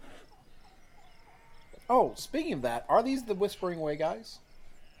 Oh, speaking of that, are these the Whispering Way guys?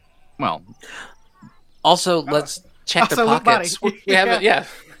 Well, Also, let's check the also loot pockets. body. We haven't, yeah.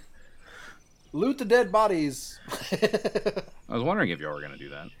 Loot the dead bodies. I was wondering if y'all were going to do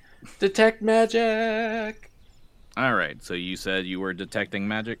that. Detect magic. All right, so you said you were detecting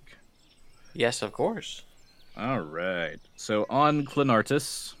magic? Yes, of course. All right. So on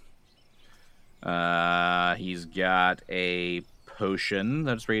Clinartis, he's got a potion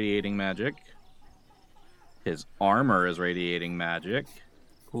that's radiating magic. His armor is radiating magic,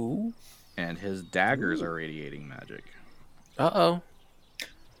 Ooh. and his daggers are radiating magic. Uh-oh.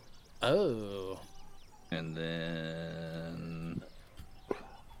 Oh. And then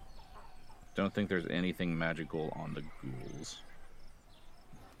don't think there's anything magical on the ghouls.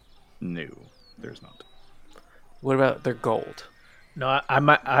 No, there's not. What about their gold? No, I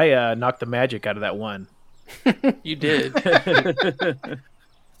knocked the magic out of that one. You did.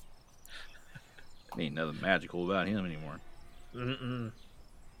 Ain't nothing magical about him anymore. Mm-mm.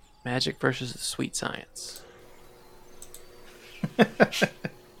 Magic versus the sweet science.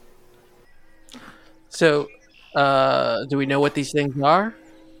 So, do we know what these things are?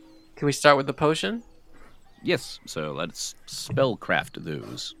 Can we start with the potion? Yes, so let's spellcraft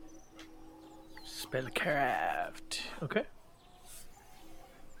those. Spellcraft. Okay.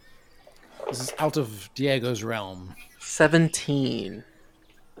 This is out of Diego's realm. 17.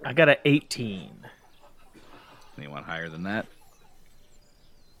 I got an 18. Anyone higher than that?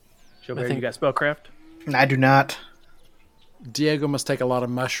 Joe Bear, think- you got spellcraft? I do not. Diego must take a lot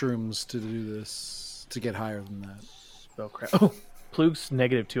of mushrooms to do this, to get higher than that. Spellcraft. Oh, Plug's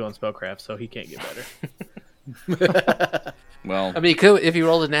 -2 on spellcraft, so he can't get better. Well, I mean, he could if he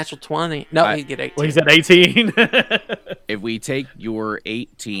rolled a natural 20. No, he'd get 18. Well, he's at 18. if we take your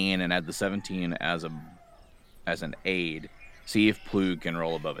 18 and add the 17 as an aid, see if Plug can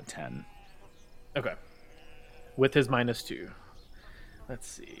roll above a 10. Okay. With his -2. Let's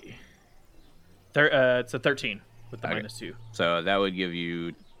see. It's a 13 with the Okay. -2. So that would give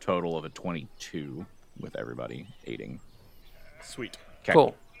you total of a 22 with everybody aiding. Sweet. 'Kay.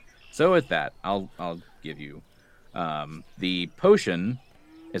 Cool. So with that, I'll give you the potion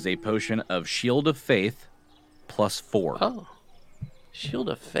is a potion of Shield of Faith +4. Oh. Shield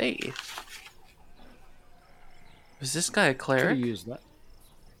of Faith. Is this guy a Could cleric? use that.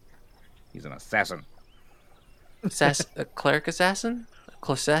 He's an assassin. A cleric assassin? A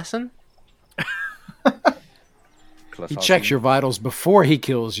classassin? He checks your vitals before he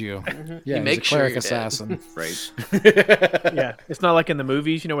kills you. Yeah, he's makes a sure cleric you're dead. assassin. Right. Yeah, it's not like in the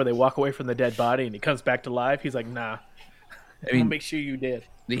movies, where they walk away from the dead body and he comes back to life. He's like, nah. I mean, Make sure you did.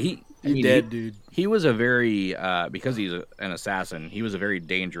 he Dude. He was a very because he's an assassin. He was a very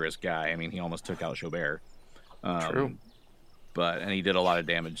dangerous guy. I mean, he almost took out Chaubert. True. And he did a lot of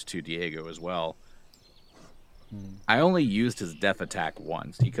damage to Diego as well. I only used his death attack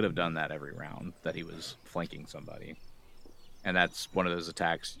once. He could have done that every round that he was flanking somebody. And that's one of those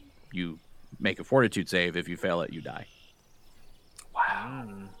attacks you make a fortitude save. If you fail it, you die.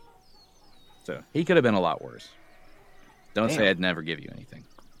 Wow. So he could have been a lot worse. Don't say I'd never give you anything.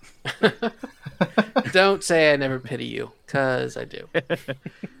 Don't say I never pity you, because I do.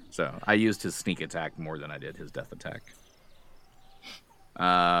 So I used his sneak attack more than I did his death attack.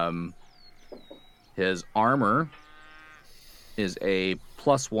 His armor is a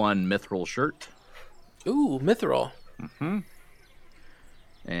 +1 mithril shirt, Ooh, mithril.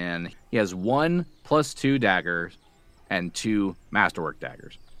 and he has 1 +2 daggers and 2 masterwork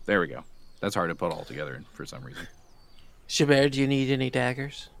daggers. There we go. That's hard to put all together for some reason. Chabert, do you need any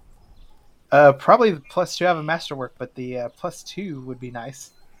daggers? Probably the +2 have a masterwork, but the +2 would be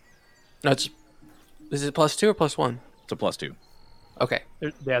nice. No, is it +2 or +1? It's a +2. Okay.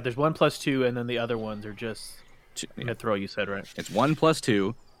 There's 1 +2, and then the other ones are just mithril. You said right. It's 1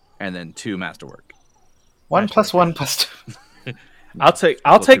 +2, and then 2 masterwork. 1 + 1 + 2. I'll take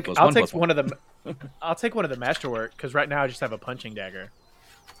 +2 + 1 + one of the I'll take one of the masterwork because right now I just have a punching dagger.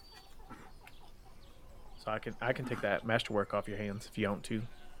 So I can take that masterwork off your hands if you want to.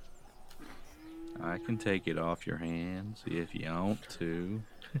 I can take it off your hands if you want to.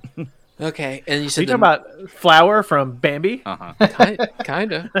 Okay, and you Are said you talking about Flower from Bambi? Uh-huh.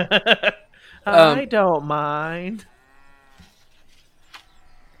 kind of. I don't mind.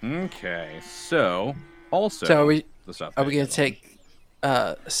 Okay, so also So the stuff. are we gonna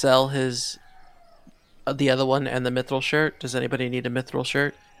sell his the other one and the mithril shirt? Does anybody need a mithril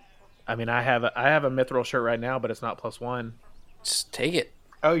shirt? I mean, I have a mithril shirt right now, but it's not +1. Just take it.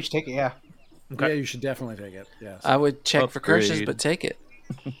 Oh, you should take it. Yeah. Okay. Yeah, you should definitely take it. Yes. I would check for curses, Upgrade. but take it.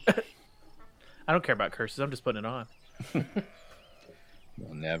 I don't care about curses. I'm just putting it on.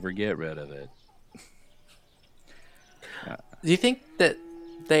 We'll never get rid of it. Do you think that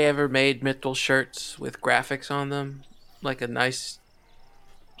they ever made mithril shirts with graphics on them, like a nice?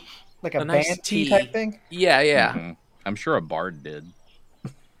 Like a nice band tee. tee type thing. Yeah. Mhm. I'm sure a bard did.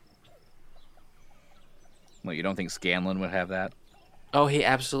 Well, you don't think Scanlan would have that? Oh, he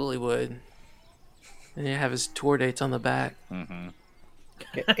absolutely would. And you have his tour dates on the back. Mm-hmm.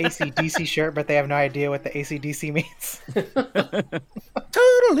 Get AC/DC shirt, but they have no idea what the AC/DC means.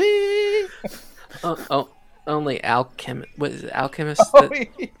 Totally. Only alchemist. What is it? Alchemist Oh,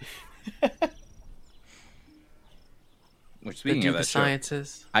 that Which, speaking do of the that show,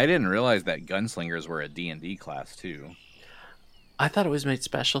 sciences. I didn't realize that gunslingers were a D&D class too. I thought it was made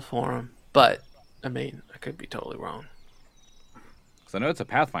special for him, but I mean, I could be totally wrong. Because I know it's a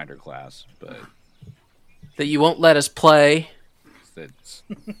Pathfinder class, but That you won't let us play. it's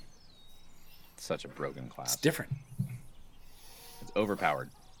such a broken class. It's different. It's overpowered.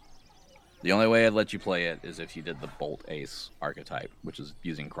 The only way I'd let you play it is if you did the Bolt Ace archetype, which is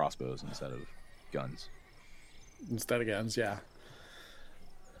using crossbows instead of guns. Instead of guns, yeah.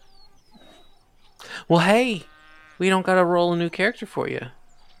 Well, hey, we don't got to roll a new character for you.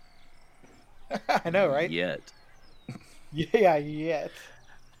 I know, right? Yet. Yeah, yeah.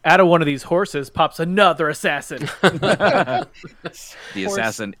 Out of one of these horses pops another assassin. The Horse.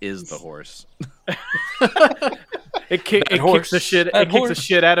 assassin is the horse. It kicks the shit. It kicks the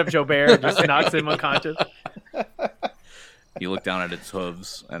shit out of Jobert and just knocks him unconscious. You look down at its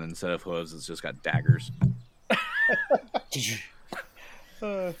hooves, and instead of hooves, it's just got daggers.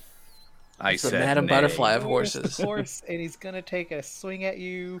 I It's the said Madam nay. Butterfly of horses. Horse, and he's gonna take a swing at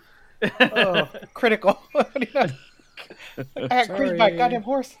you. Oh, critical! I got crit by a goddamn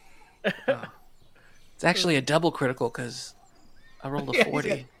horse. It's actually a double critical because I rolled a Yeah, he's 40.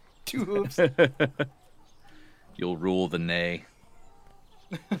 got 2 hooves. You'll rule the nay.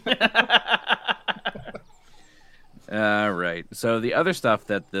 All right. So the other stuff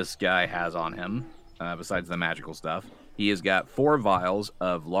that this guy has on him, besides the magical stuff, he has got 4 vials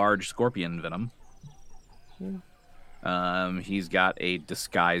of large scorpion venom. He's got a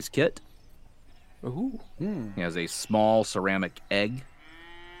disguise kit. Ooh. He has a small ceramic egg.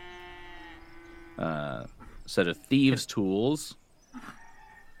 Set of thieves' tools.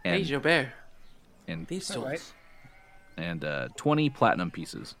 Hey, And, Jobert. and, These tools. right. and 20 platinum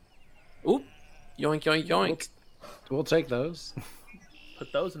pieces. Oop. Yoink, yoink, yoink. We'll take those.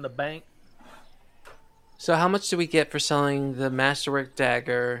 Put those in the bank. So how much do we get for selling the Masterwork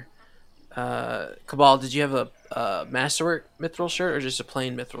dagger? Cabal, did you have a Masterwork mithril shirt or just a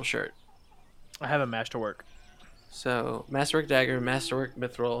plain mithril shirt? I have a masterwork. So Masterwork dagger, Masterwork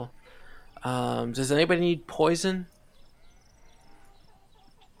mithril. Does anybody need poison?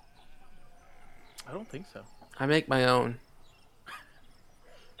 I don't think so. I make my own.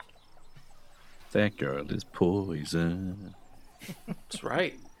 That girl is poison. That's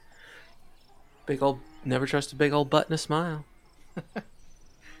right. Big old, never trust a big old butt and a smile. You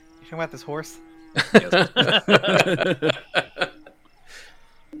talking about this horse?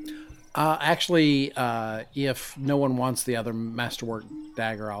 Actually, if no one wants the other Masterwork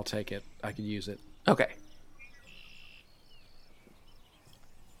dagger, I'll take it. I could use it. Okay.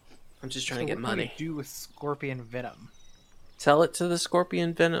 I'm just trying to get What do we money. do with scorpion venom? Sell it to the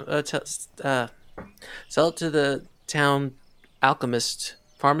scorpion venom. Sell it to the town alchemist,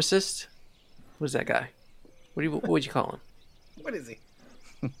 pharmacist. What is that guy? What would you call him? What is he?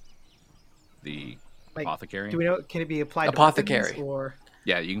 The Like, apothecary. Do we know? Can it be applied Apothecary. to weapons, or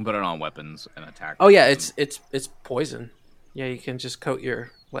Yeah, you can put it on weapons and attack. Oh yeah, them, it's poison. Yeah, you can just coat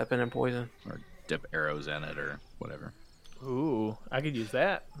your weapon in poison. or dip arrows in it or whatever. Ooh, I could use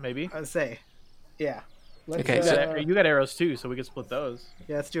that maybe. I'd say, yeah. Let's, Okay, You so- got, you got arrows too, so we can split those.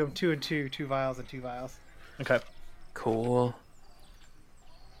 yeah, let's do them 2 and 2, 2 vials and 2 vials. Okay. Cool.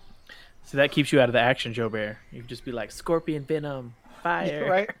 So that keeps you out of the action, Jobert. You can just be like scorpion venom, fire.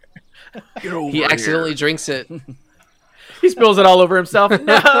 Right? He accidentally drinks it. He spills it all over himself.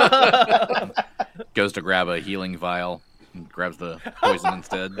 No. Goes to grab a healing vial and grabs the poison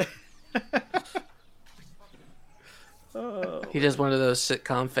instead. Oh, He does one of those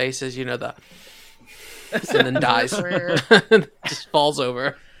sitcom faces, you know, the and then dies. Just falls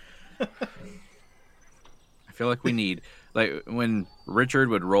over. I feel like we need, like, when Richard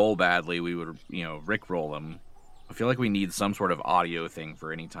would roll badly, we would, Rick roll him. I feel like we need some sort of audio thing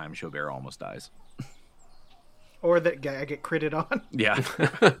for any time Chaubert almost dies. Or that guy I get critted on. Yeah.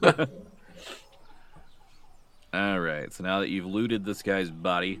 All right. So now that you've looted this guy's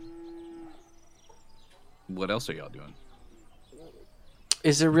body, what else are y'all doing?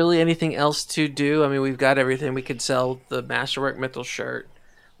 Is there really anything else to do? I mean, we've got everything. We could sell the Masterwork Mithril shirt.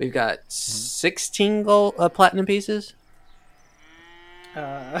 We've got 16 gold platinum pieces.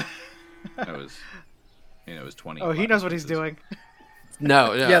 Uh, That was, it was 20. oh, he knows what he's doing.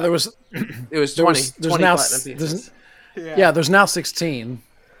 No, Yeah, there was. it was There 20. was- there's 20 now platinum s- pieces. Yeah, there's now 16.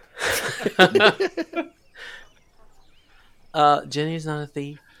 Jenny's not a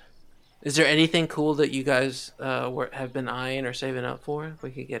thief. Is there anything cool that you guys have been eyeing or saving up for? We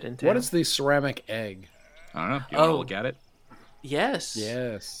could get into. What is the ceramic egg? I don't know. Do you want to Oh. look at it? Yes.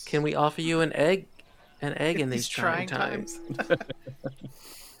 Yes. Can we offer you an egg? An egg in these trying trying times.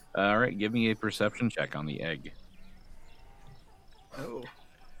 All right. Give me a perception check on the egg. Oh.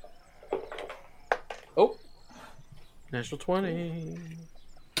 Oh. Natural 20.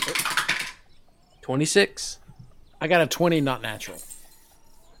 26. I got a 20, not natural.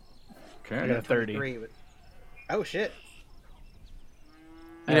 I Okay. got a 30. 23, but... Oh shit!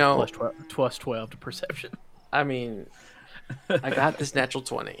 I You have know- plus 12 to perception. I mean, I got this natural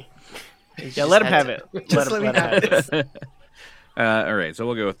 20. Yeah, let him have it. Just let me have it. All right. So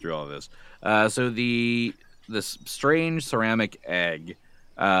we'll go through all of this. So this strange ceramic egg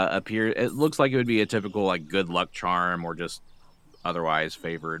appears. It looks like it would be a typical like good luck charm or just otherwise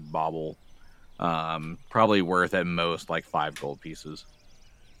favored bauble. Probably worth at most like 5 gold pieces.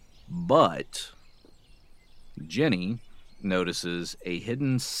 But Jenny notices a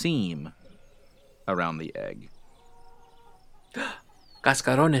hidden seam around the egg.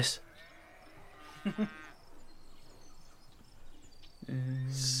 Cascarones.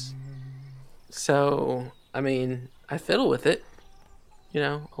 So, I mean, I fiddle with it,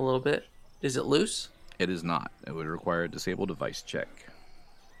 a little bit. Is it loose? It is not. It would require a disable device check.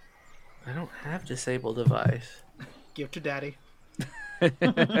 I don't have disable device. Give to daddy.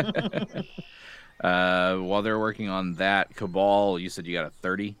 While they're working on that, Cabal, you said you got a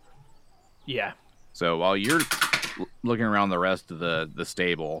 30. Yeah. So while you're looking around the rest of the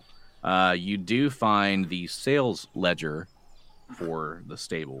stable, you do find the sales ledger for the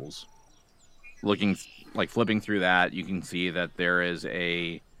stables. Flipping through that, you can see that there is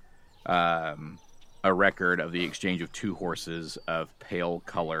a record of the exchange of 2 horses of pale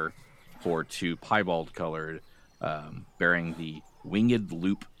color for 2 piebald colored, bearing the Winged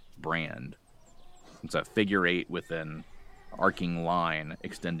Loop brand. It's a figure 8 with an arcing line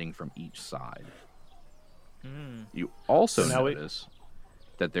extending from each side. You also So now notice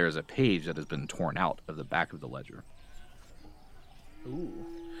that there is a page that has been torn out of the back of the ledger. Ooh.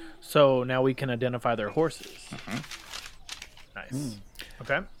 So now we can identify their horses. Nice.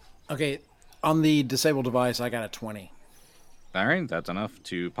 Okay. Okay, on the disabled device, I got a 20. All right, that's enough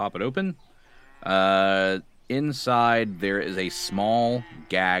to pop it open. Inside, there is a small,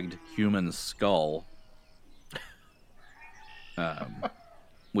 gagged human skull,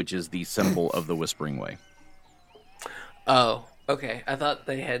 which is the symbol of the Whispering Way. Oh, okay. I thought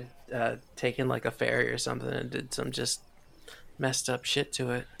they had taken like a fairy or something and did some just messed up shit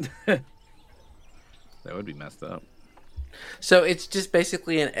to it. That would be messed up. So it's just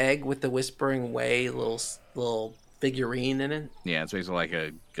basically an egg with the Whispering Way little figurine in it. Yeah, it's basically like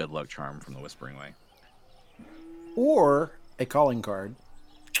a good luck charm from the Whispering Way. Or a calling card.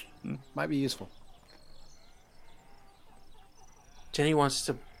 Might be useful. Jenny wants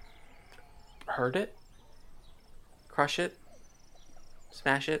to hurt it, crush it,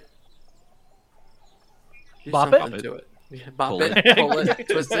 smash it, do Bop something it? to it. Yeah, bop Pull it, pull it,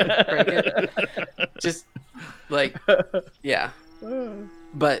 twist it, break it. Just like, yeah.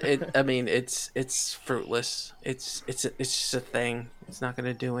 But it's fruitless. It's just a thing. It's not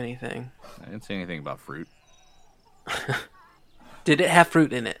gonna do anything. I didn't say anything about fruit. Did it have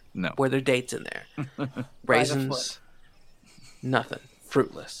fruit in it? No. Were there dates in there? Raisins? Nothing.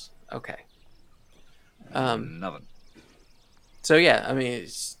 Fruitless. Okay. Nothing. So yeah, I mean,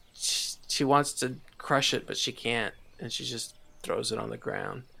 she wants to crush it, but she can't, and she just throws it on the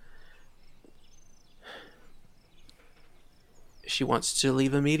ground. She wants to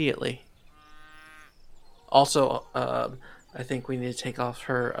leave immediately. Also, I think we need to take off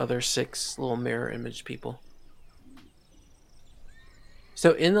her other 6 little mirror image people.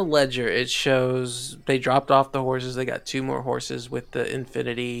 So in the ledger, it shows they dropped off the horses. They got 2 more horses with the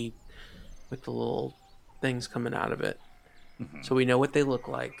infinity, with the little things coming out of it. Mhm. So we know what they look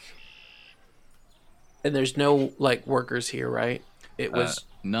like. And there's no like workers here, right? It was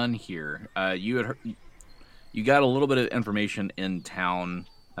none here. You got a little bit of information in town,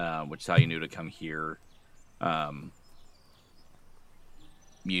 which is how you knew to come here.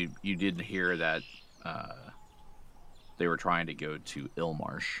 You did hear that they were trying to go to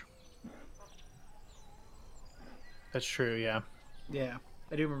Ilmarsh. That's true. Yeah. Yeah,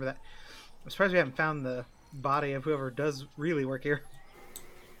 I do remember that. I'm surprised we haven't found the body of whoever does really work here.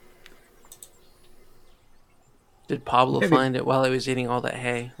 Did Pablo Maybe- find it while he was eating all that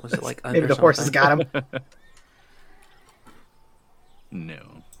hay? Was it like under Maybe the horses something? got him.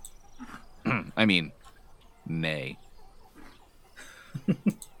 No. I mean, nay.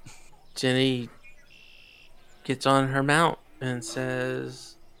 Jenny gets on her mount and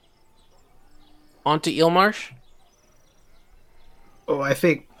says, "On to Ilmarsh." Oh, I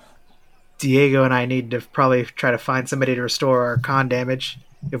think Diego and I need to probably try to find somebody to restore our con damage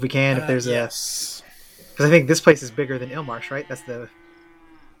if we can. If there's yes. because I think this place is bigger than Ilmarsh, right? That's the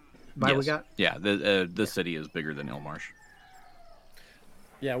vibe we Yes. got. Yeah, the city is bigger than Ilmarsh.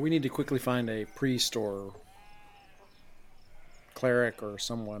 Yeah, we need to quickly find a priest or cleric or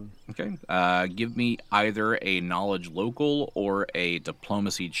someone. Okay. Give me either a knowledge local or a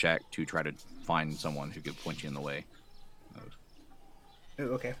diplomacy check to try to find someone who could point you in the way. Oh,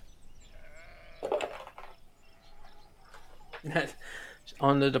 okay.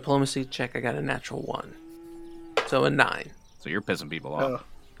 On the diplomacy check, I got a natural 1. So a 9. So you're pissing people off.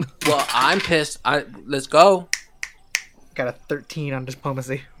 Oh, Well, I'm pissed. Let's go. got a 13 on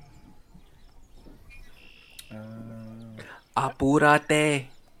diplomacy. Apurate.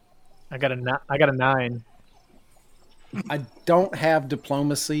 I got a 9. I don't have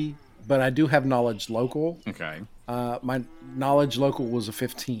diplomacy, but I do have knowledge local. Okay. My knowledge local was a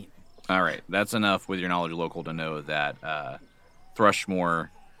 15. All right. That's enough with your knowledge local to know that Thrushmore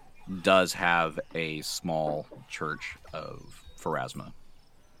does have a small church of Pharasma.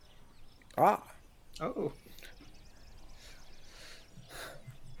 Ah, Oh,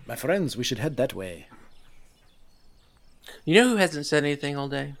 my friends, we should head that way. You know who hasn't said anything all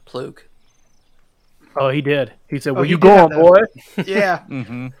day? Plug. Oh, he did. He said, "Where he you did have going, that. boy?" yeah.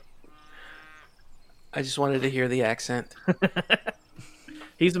 Mm-hmm. I just wanted to hear the accent.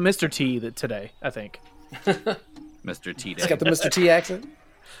 He's a Mr. T today, I think. Mr. T He's got the Day. Mr. T accent.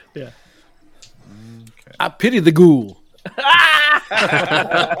 Yeah. I pity the ghoul.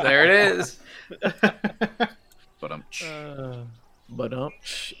 There it is. But But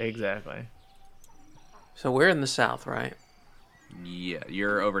exactly. So we're in the south, right? yeah,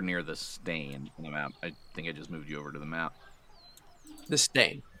 you're over near the stain on the map. I think I just moved you over to the map. The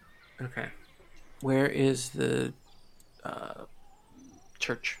stain. Okay. Where is the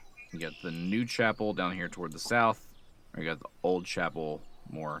church? You got the new chapel down here toward the south, or you got the old chapel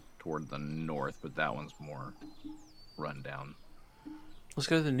more toward the north, but that one's more run down. Let's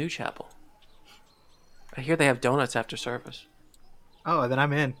go to the new chapel. I hear they have donuts after service. Oh, then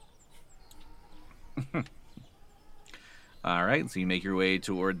I'm in. All right, so you make your way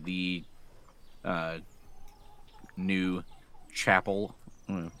toward the new chapel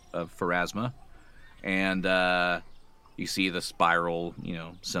of Pharasma, and you see the spiral,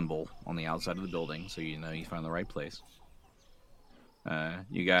 symbol on the outside of the building, so you know you found the right place.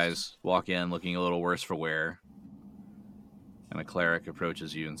 You guys walk in looking a little worse for wear, and a cleric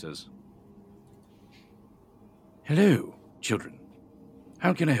approaches you and says, "Hello, children.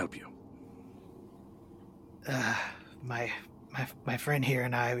 How can I help you?" My friend here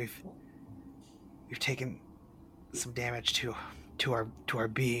and I, we've taken some damage to our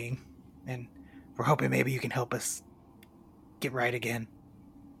being, and we're hoping maybe you can help us get right again.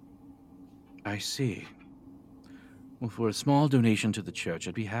 I see. Well, for a small donation to the church,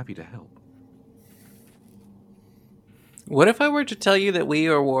 I'd be happy to help. What if I were to tell you that we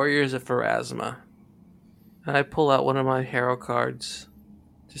are warriors of Pharasma? And I pull out one of my hero cards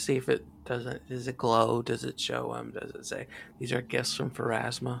to see if it does it glow? Does it show does it say these are gifts from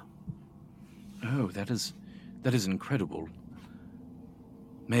Pharasma? Oh, that is incredible.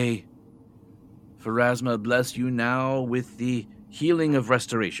 May Pharasma bless you now with the healing of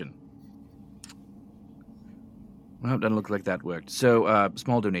restoration. Well, it doesn't look like that worked. So,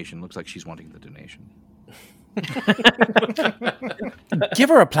 small donation. Looks like she's wanting the donation. Give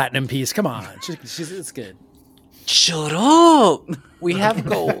her a platinum piece. Come on. It's good. Shut up! We have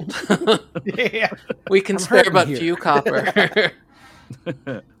gold. Yeah. We can I'm spare hurting but here. few copper.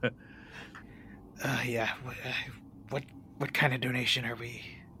 Yeah. what kind of donation are we?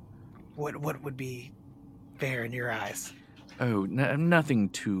 What would be fair in your eyes? Oh, nothing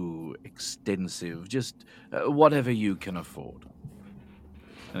too extensive. Just whatever you can afford.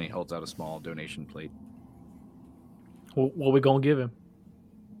 And he holds out a small donation plate. What we gonna give him?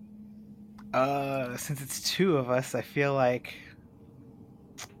 Since it's two of us, I feel like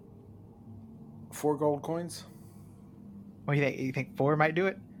 4 gold coins. what do you think? You think 4 might do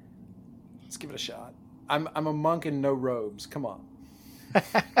it? Let's give it a shot. I'm a monk in no robes. Come on.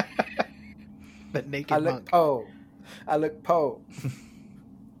 The naked I look monk. po. I look po.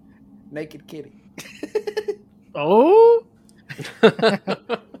 Naked kitty. Oh,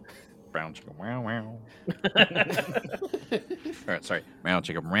 Brown chicken, wow, wow. All right, sorry. Meow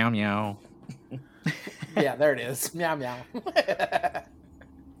chicken, meow, meow. Yeah, there it is. Meow meow.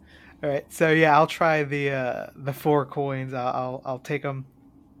 All right, so yeah, I'll try the 4 coins. I'll take them,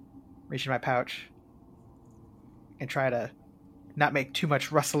 reach in my pouch, and try to not make too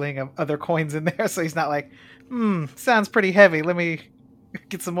much rustling of other coins in there, so he's not like, sounds pretty heavy. Let me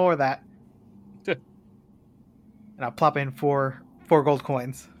get some more of that. And I'll plop in 4 gold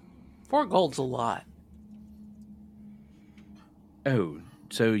coins. 4 gold's a lot. Oh,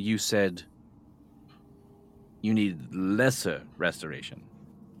 so you said you need lesser restoration.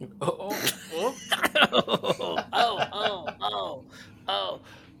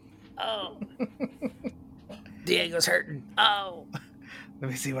 Diego's hurting. Oh.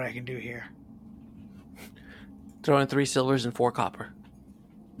 Let me see what I can do here. Throw in 3 silvers and 4 copper.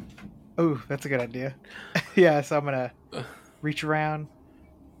 Oh, that's a good idea. Yeah, so I'm gonna reach around,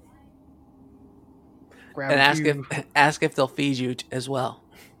 grab And you. ask if they'll feed you as well.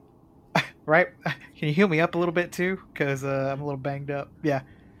 Right? Can you heal me up a little bit too? Because I'm a little banged up. Yeah.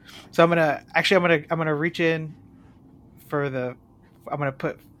 So I'm gonna reach in for I'm gonna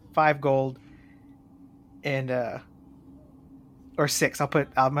put 5 gold and or 6. I'm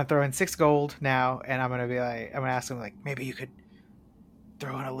gonna throw in 6 gold now, and I'm gonna ask him like, maybe you could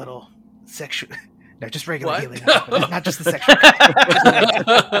throw in a little sexual. No, just regular What? healing, not just the sexual.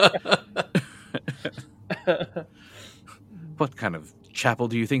 What kind of chapel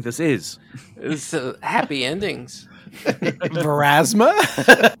do you think this is? It's happy endings. Verasma?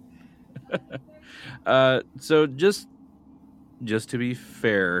 So just to be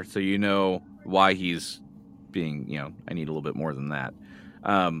fair, so you know why he's being, I need a little bit more than that.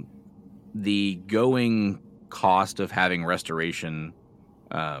 The going cost of having restoration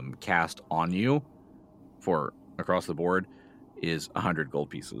cast on you for across the board is 100 gold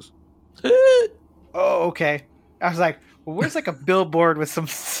pieces. Oh, okay. I was like, well, where's like a billboard with some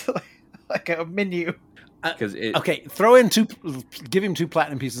like a menu? Because Okay, give him 2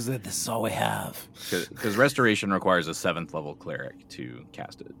 platinum pieces. This is all we have. because restoration requires a 7th level cleric to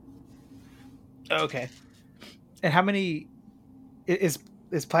cast it. Okay. And how many is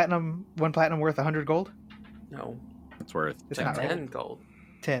platinum? 1 platinum worth 100 gold? No, It's worth It's 10 not right. 10 gold.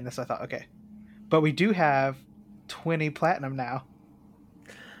 10. That's what I thought. Okay. But we do have 20 platinum now.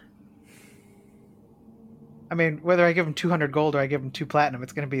 I mean, whether I give him 200 gold or I give him 2 platinum,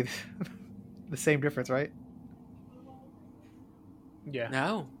 it's going to be the same difference, right? yeah.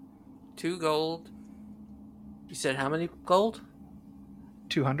 No, 2 gold. You said how many gold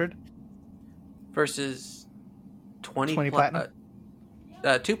 200? versus 20 platinum?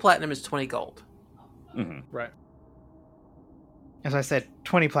 2 platinum is 20 gold. Mm-hmm. Right. As I said,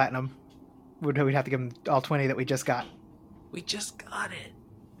 20 platinum. We'd have to give him all 20 that we just got. We just got it.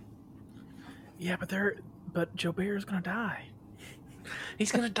 Yeah, but Joe Bear's gonna die.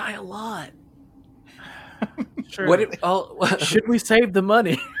 He's gonna die a lot. Sure. What? Should we save the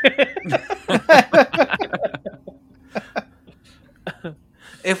money?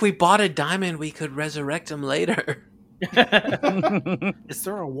 If we bought a diamond, we could resurrect him later. Is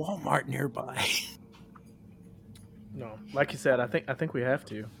there a Walmart nearby? No, like you said, I think we have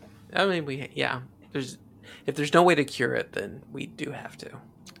to. I mean, if there's no way to cure it, then we do have to.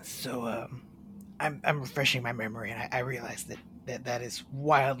 So, I'm refreshing my memory, and I realized that is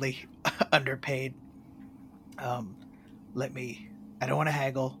wildly underpaid. I don't want to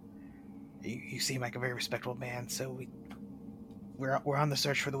haggle. You seem like a very respectable man, so we're on the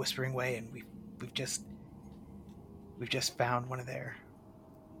search for the Whispering Way, and we've just found one of their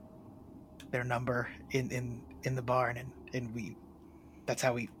number in the barn, and that's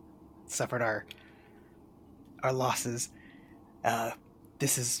how we suffered our losses.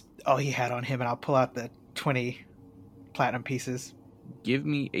 This is all he had on him, and I'll pull out the 20 platinum pieces. Give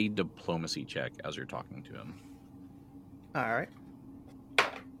me a diplomacy check as you're talking to him. All right.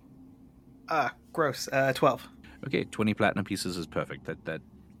 Gross. 12. Okay, 20 platinum pieces is perfect. That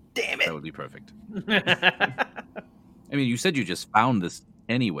Damn that it. would be perfect. I mean, you said you just found this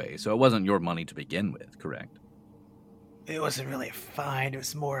anyway, so it wasn't your money to begin with, correct? It wasn't really a find. It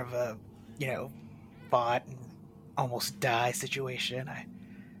was more of a, bought and almost die situation.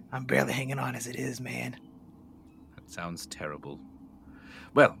 I'm barely hanging on as it is, man. That sounds terrible.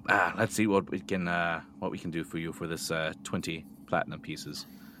 Well, let's see what we can do for you for this 20 platinum pieces.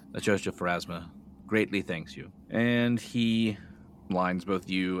 The Church of Pharasma greatly thanks you. And he lines both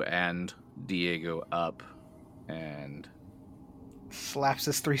you and Diego up and slaps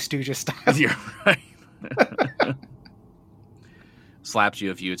his Three Stooges style. You're right. Slaps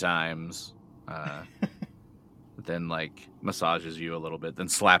you a few times. Then massages you a little bit, then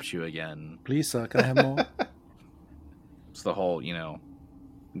slaps you again. Please, sir, can I have more? It's the whole,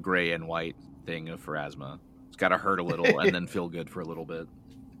 gray and white thing of Pharasma. It's got to hurt a little and then feel good for a little bit.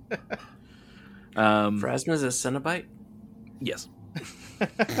 Pharasma's a Cenobite? Yes.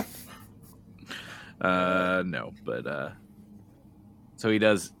 No, but so he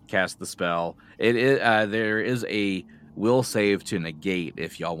does cast the spell. It is there is a will save to negate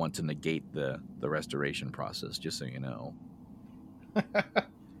if y'all want to negate the restoration process, just so you know.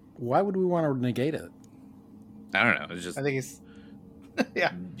 Why would we want to negate it? I don't know. It's just I think it's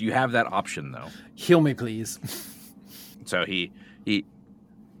yeah. You have that option though. Heal me, please. So he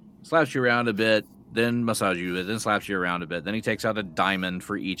slaps you around a bit, then massages you, then slaps you around a bit. Then he takes out a diamond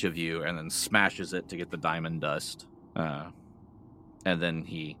for each of you and then smashes it to get the diamond dust. And then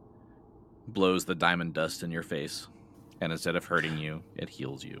he blows the diamond dust in your face. And instead of hurting you, it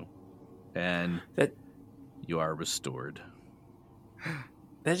heals you. And you are restored.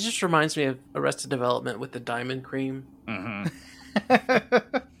 That just reminds me of Arrested Development with the diamond cream.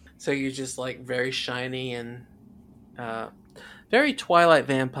 Mm-hmm. So you're just very shiny and very Twilight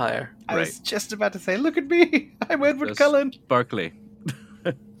Vampire. I was just about to say, look at me. I'm Edward Cullen. Sparkly.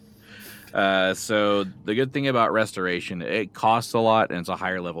 So the good thing about restoration, it costs a lot and it's a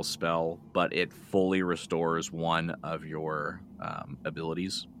higher level spell, but it fully restores one of your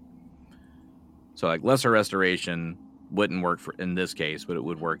abilities. So lesser restoration wouldn't work in this case, but it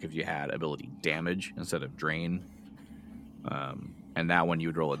would work if you had ability damage instead of drain. And that one you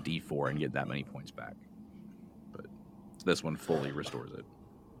would roll a d4 and get that many points back. But this one fully restores it.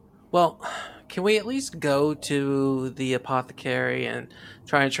 Well, can we at least go to the apothecary and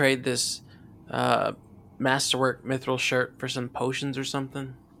try and trade this Masterwork Mithril shirt for some potions or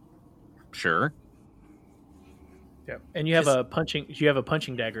something? Sure. Yeah, and you have a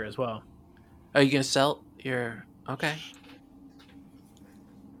punching dagger as well. Are you gonna sell your? Okay.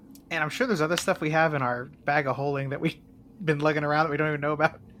 And I'm sure there's other stuff we have in our bag of holding that we've been lugging around that we don't even know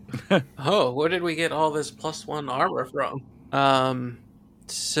about. Oh, where did we get all this +1 armor from?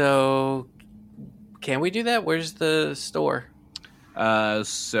 So can we do that? Where's the store?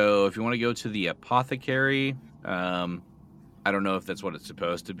 So if you want to go to the apothecary, I don't know if that's what it's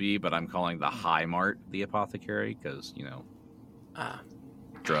supposed to be, but I'm calling the High Mart the apothecary because,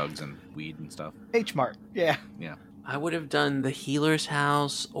 drugs and weed and stuff. H Mart, yeah. Yeah. I would have done the Healer's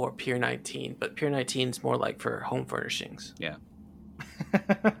House or Pier 19, but Pier 19 is more for home furnishings. Yeah.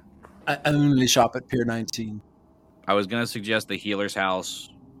 I only shop at Pier 19. I was going to suggest the Healer's House.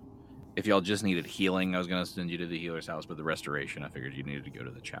 If y'all just needed healing, I was going to send you to the Healer's House, but the restoration, I figured you needed to go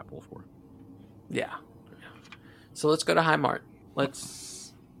to the chapel for. Yeah. So let's go to High Mart.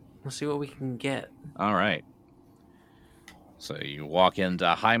 Let's see what we can get. All right. So you walk into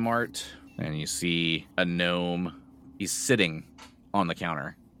High Mart, and you see a gnome. He's sitting on the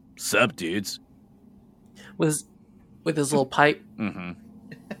counter. Sup, dudes? With his little pipe. Mm-hmm.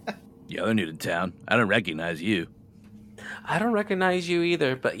 You're new to town. I don't recognize you. I don't recognize you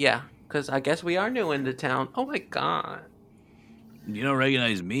either, but yeah, because I guess we are new into town. Oh my god. You don't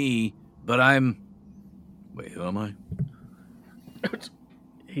recognize me, but I'm... Wait, who am I?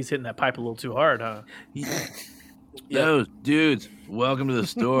 He's hitting that pipe a little too hard, huh? Yeah. Yo, dudes, welcome to the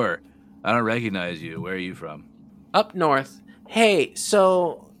store. I don't recognize you. Where are you from? Up north. Hey,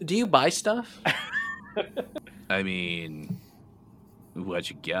 so do you buy stuff? I mean, what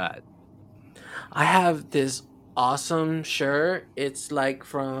you got? I have this awesome shirt. It's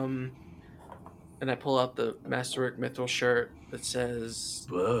from, and I pull out the Masterwork Mithril shirt that says,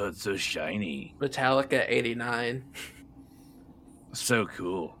 Whoa, it's so shiny. Metallica 89. So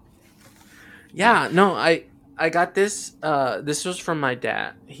cool. Yeah, no, I got this. This was from my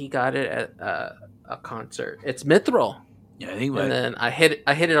dad. He got it at a concert. It's Mithril. Yeah, I think. And then I hit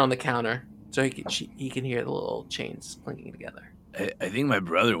it on the counter so he can hear the little chains clinking together. I think my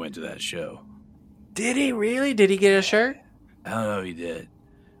brother went to that show. Did he really? Did he get a shirt? I don't know if he did,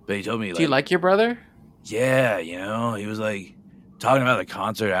 but he told me. Do you like your brother? Yeah, he was like, talking about the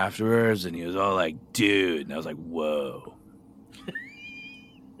concert afterwards, and he was all like, dude. And I was like, whoa.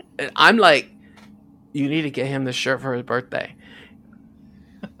 And I'm like, you need to get him the shirt for his birthday.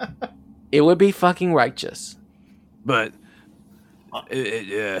 It would be fucking righteous. But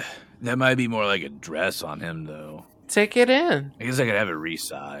that might be more like a dress on him, though. Take it in. I guess I could have it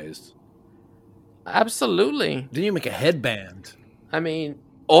resized. Absolutely. Then you make a headband. I mean,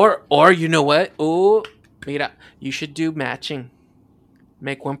 or you know what? Ooh, mira, you should do matching.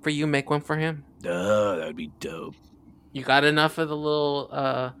 Make one for you, make one for him. That would be dope. You got enough of the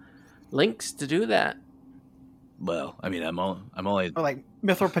little links to do that. Well, I mean, I'm only Or like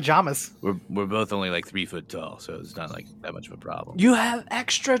Mithril pajamas. we're both only like 3 foot tall, so it's not like that much of a problem. You have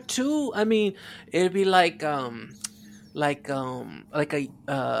extra too. I mean, it'd be like a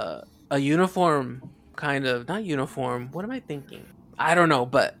uniform kind of, not uniform. What am I thinking? I don't know,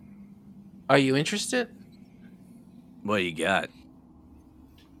 but are you interested? What you got?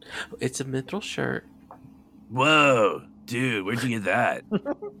 It's a mithril shirt. Whoa, dude, where'd you get that?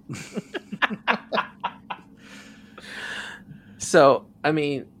 So, I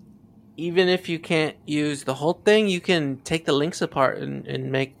mean, even if you can't use the whole thing, you can take the links apart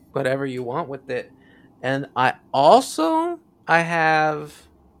and make whatever you want with it. And I have,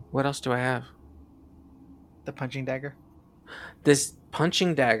 what else do I have? The punching dagger. This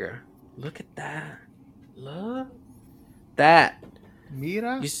punching dagger. Look at that. Look. That.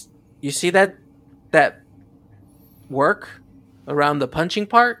 Mira. You see that work around the punching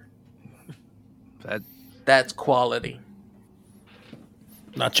part? That's quality.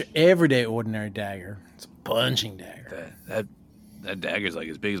 Not your everyday ordinary dagger. It's a punching dagger. That dagger's like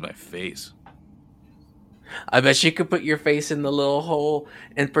as big as my face. I bet you could put your face in the little hole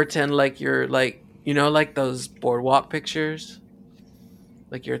and pretend like you're like, you know, like those boardwalk pictures?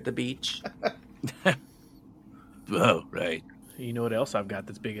 Like you're at the beach. Oh, right. You know what else I've got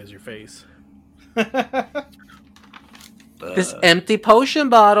that's big as your face? This empty potion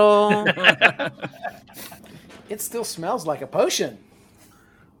bottle. It still smells like a potion.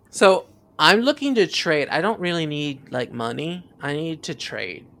 So I'm looking to trade. I don't really need like money. I need to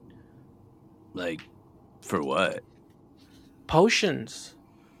trade Like, for what? potions.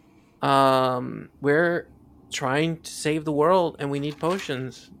 We're trying to save the world, and we need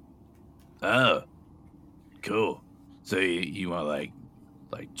potions. Oh, cool. So you want like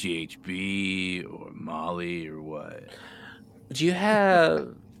GHB or Molly or what? Do you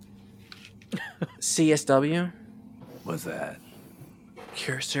have CSW? What's that?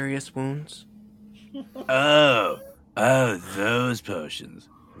 Cure serious wounds. Oh, those potions.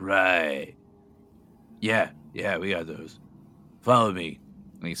 Right. Yeah, we got those. Follow me.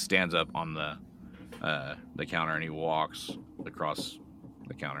 And he stands up on the counter and he walks across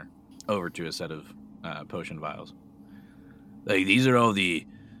the counter over to a set of potion vials. Like, these are all the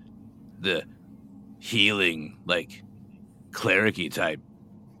healing, like, cleric-y type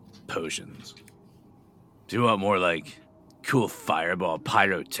potions. Do you want more like cool fireball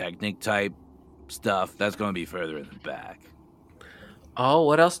pyrotechnic type stuff? That's going to be further in the back. Oh,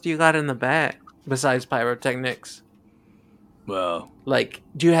 what else do you got in the back besides pyrotechnics? Well, Like,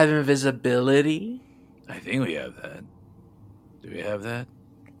 do you have invisibility? I think we have that. Do we have that?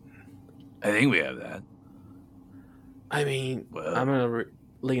 I think we have that. I mean, Well- I'm gonna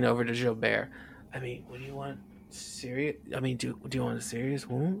lean over to Gilbert. I mean, what do you want? Serious? I mean, do you want a serious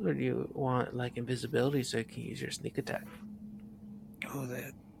wound, or do you want like invisibility so you can use your sneak attack? Oh,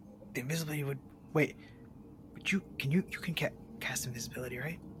 the invisibility would wait. But you can cast invisibility,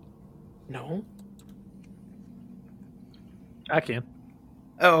 right? No. I can.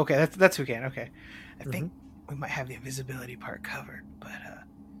 Oh, okay. That's who can. Okay, I think we might have the invisibility part covered, but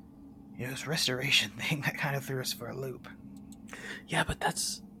this restoration thing that kind of threw us for a loop. Yeah, but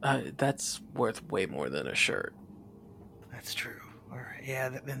that's worth way more than a shirt. That's true. All right. Yeah.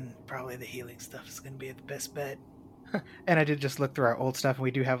 Then probably the healing stuff is going to be the best bet. And I did just look through our old stuff, and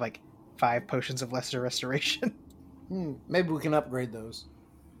we do have like 5 potions of lesser restoration. Maybe we can upgrade those.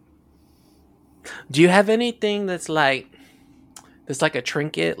 Do you have anything that's like a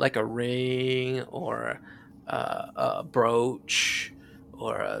trinket, like a ring or a brooch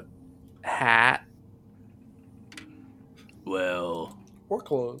or a hat? Well, Or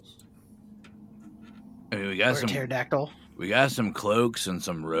clothes. I mean, Or a pterodactyl. we got some cloaks and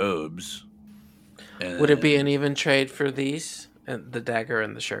some robes. And Would it be an even trade for these and the dagger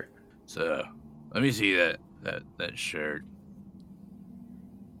and the shirt? So, let me see that shirt.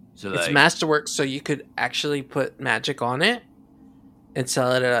 So It's like, masterwork, so you could actually put magic on it and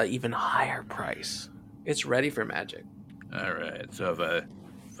sell it at an even higher price. It's ready for magic. all right. So if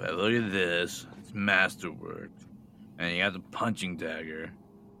I look at this, it's masterwork, And you got the punching dagger.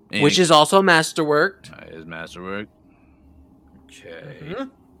 Which is also masterworked. Is masterwork. Okay.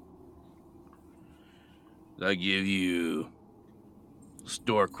 Mhm. I give you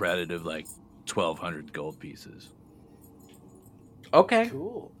store credit of like 1,200 gold pieces. Okay.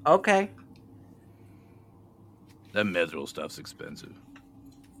 Cool. Okay. That mithril stuff's expensive.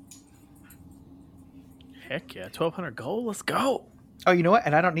 Heck yeah, 1,200 gold. Let's go. Oh, you know what?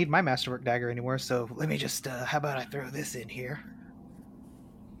 And I don't need my masterwork dagger anymore, so let me just, how about I throw this in here?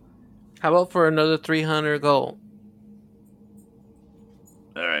 How about for another 300 gold?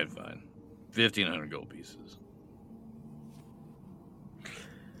 All right, fine. 1,500 gold pieces.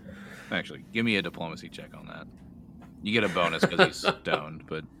 Actually, give me a diplomacy check on that. You get a bonus because he's stoned,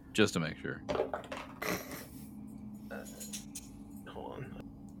 but just to make sure. Hold on.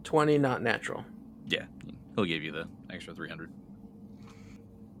 20, not natural. Yeah, he'll give you the extra 300.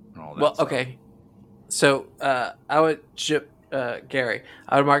 And all that Well, stuff. okay. So I would ship Gary.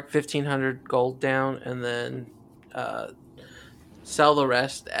 I would mark 1,500 gold down and then sell the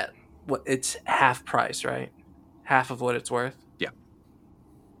rest at what it's half price, right? Half of what it's worth. Yeah.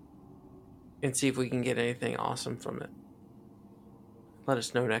 And see if we can get anything awesome from it. Let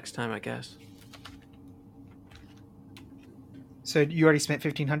us know next time, I guess. So you already spent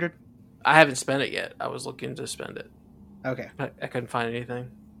 1,500? I haven't spent it yet. I was looking to spend it. Okay. I couldn't find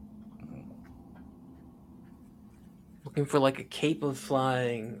anything. Looking for like a cape of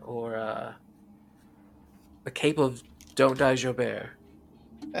flying or a cape of Don't Die Jobert,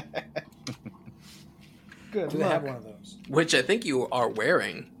 Good Do they have one of those? which I think you are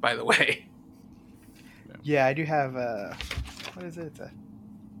wearing, by the way. Yeah, I do have, what is it? It's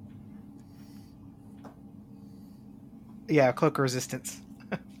yeah, cloak of resistance.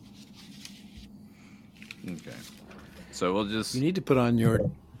 Okay. So we'll just. You need to put on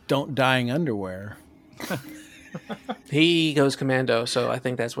your don't dying underwear. He goes commando, so I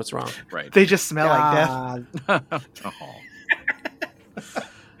think that's what's wrong. Right. They just smell like death. Oh.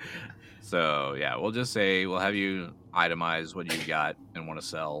 So yeah, we'll just say we'll have you itemize what you got and want to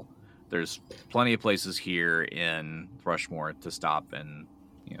sell. There's plenty of places here in Rushmore to stop and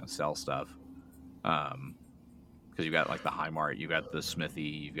sell stuff. Because you got like the High Mart, you got the Smithy,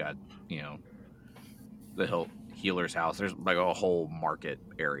 you've got the Healer's House. There's like a whole market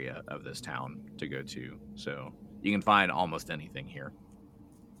area of this town to go to, so you can find almost anything here.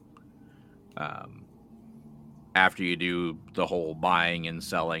 After you do the whole buying and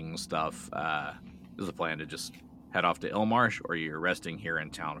selling stuff, is the plan to just head off to Ilmarsh, or you're resting here in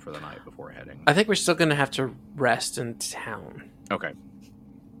town for the night before heading? I think we're still gonna have to rest in town. Okay.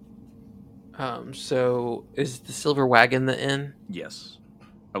 So is the Silver Wagon the inn? Yes.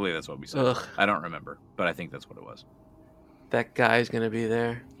 I believe that's what we said. Ugh, I don't remember, but I think that's what it was. that guy's gonna be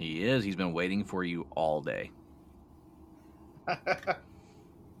there. He is. He's been waiting for you all day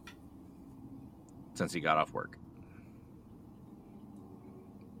since he got off work.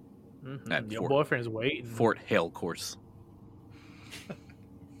 At Your Fort- boyfriend's waiting. Fort Hale Course.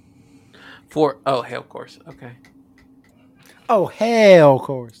 Oh, hail course. Okay. Oh, hell, of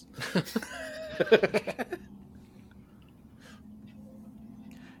course. Do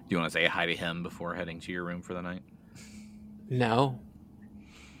you want to say hi to him before heading to your room for the night? No.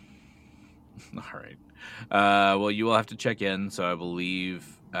 All right. Well, you will have to check in. So I believe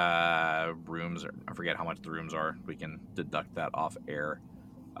rooms. I forget how much the rooms are. We can deduct that off air.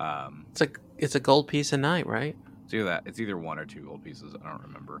 It's a gold piece a night, right? It's either that. It's either 1 or 2 gold pieces. I don't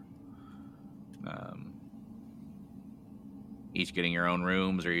remember. Each getting your own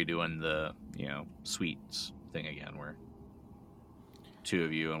rooms, or are you doing the suites thing again, where 2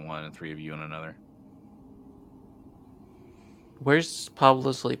 of you in one and 3 of you in another? Where's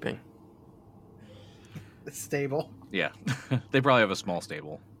Pablo sleeping? It's stable. Yeah, they probably have a small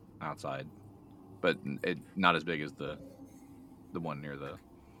stable outside, but not as big as the one near the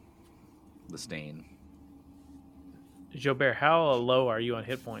stain. Jobert, how low are you on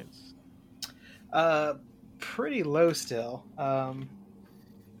hit points? Pretty low still. I'm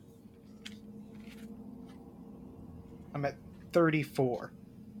at 34,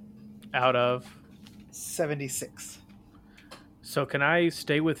 Out of. 76. So can I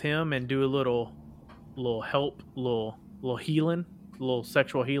stay with him and do a little help, little healing, little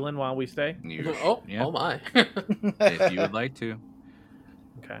sexual healing while we stay? Oh Yeah. my. If you would like to.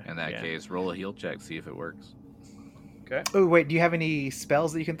 Okay. In that yeah. case, roll a heal check, see if it works. Okay. Oh wait, do you have any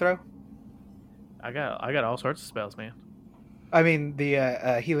spells that you can throw? I got all sorts of spells, man. I mean,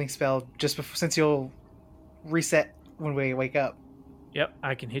 the healing spell just before, since you'll reset when we wake up. Yep,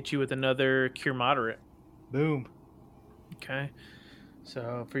 I can hit you with another cure moderate. Boom. Okay.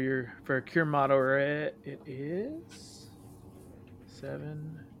 So for Cure Moderate, it is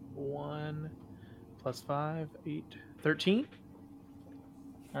 7, 1, plus 5, 8, 13.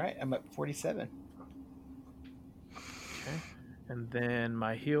 All right, I'm at 47. Okay. And then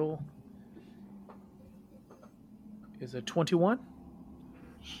my heal is a 21.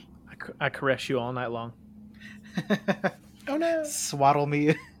 I caress you all night long. Oh no! Swaddle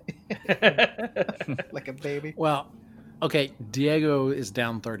me like a baby. Well, okay, Diego is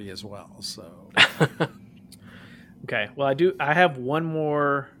down 30 as well, so Okay. Well, I have one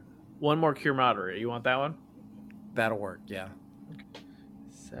more Cure Moderate. You want that one? that'll work. Yeah.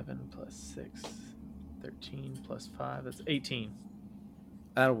 7 plus 6, 13 plus 5. That's 18.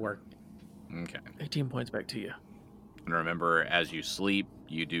 That'll work. Okay. 18 points back to you. And remember, as you sleep,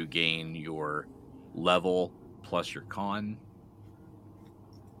 you do gain your level plus your con.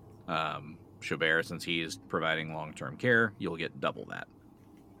 Chabert, since he is providing long-term care, you'll get double that.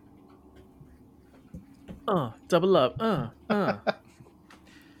 Double up. Now,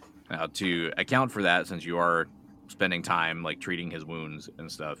 to account for that, since you are spending time like treating his wounds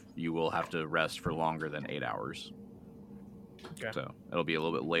and stuff, you will have to rest for longer than 8 hours. Okay. So it'll be a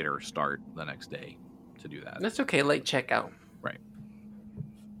little bit later start the next day to do that. That's okay. Late checkout. Right.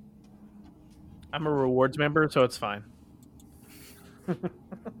 I'm a rewards member, so it's fine.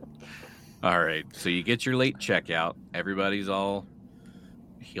 All right. So you get your late checkout. Everybody's all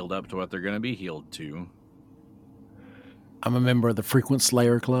healed up to what they're going to be healed to. I'm a member of the Frequent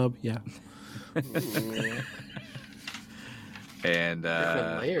Slayer Club. Yeah. And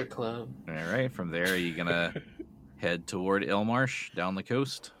Different layer club. all right, from there, are you gonna head toward Ilmarsh down the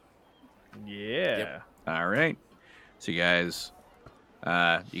coast? Yeah. Yep. All right. So you guys,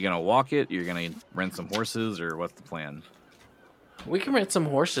 you gonna walk it? You're gonna rent some horses, or what's the plan? We can rent some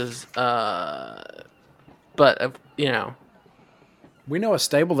horses, but We know a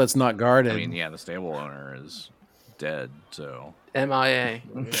stable that's not guarded. I mean, yeah, the stable owner is dead, so MIA.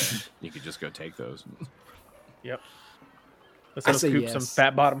 you could just go take those. Yep. Let's I go say scoop yes. some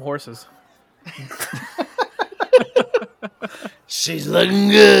fat bottom horses. She's looking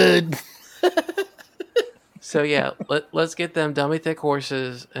good. So yeah, let's get them dummy thick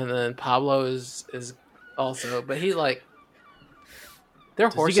horses, and then Pablo is also, but he like their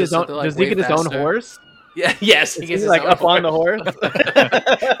Does he horses. get his own, are, like, does he way get his own faster. horse? Yeah. Yes, he Is gets he his like own up on the horse. horse?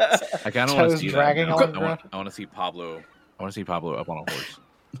 I kind of want to Toes see dragging that. along the I want to see Pablo. I want to see Pablo up on a horse,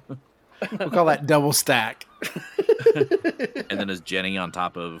 We'll call that double stack. and then is Jenny on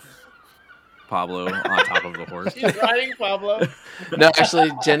top of Pablo on top of the horse? He's riding Pablo. No,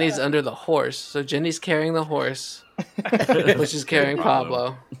 actually, Jenny's under the horse. So Jenny's carrying the horse, which is carrying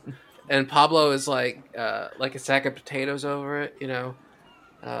Pablo, and Pablo is like a sack of potatoes over it,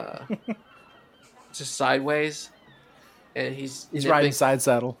 just sideways, and he's riding side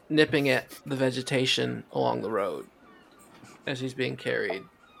saddle. nipping at the vegetation along the road as he's being carried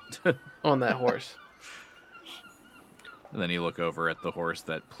on that horse. And then you look over at the horse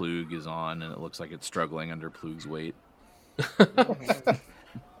that Plug is on, and it looks like it's struggling under Plug's weight.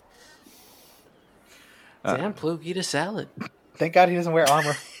 Damn, Plug, eat a salad. Thank God he doesn't wear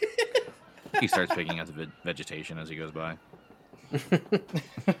armor. He starts picking at the vegetation as he goes by.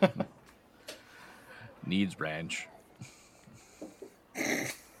 Needs ranch.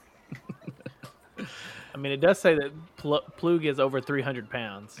 I mean, it does say that Plug is over 300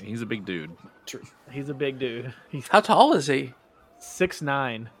 pounds. He's a big dude. He's a big dude. He's How tall is he?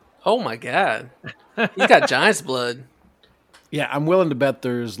 6'9". Oh my god, he's got giant's blood. Yeah, I'm willing to bet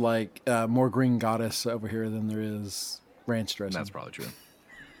there's like more green goddess over here than there is ranch dressing. That's probably true.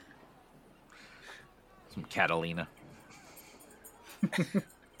 Some Catalina. The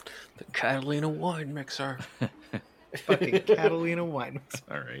Catalina wine mixer. Fucking Catalina wine.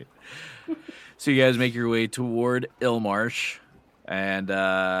 All right. So you guys make your way toward Ilmarsh, and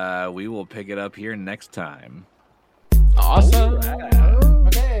we will pick it up here next time. Awesome.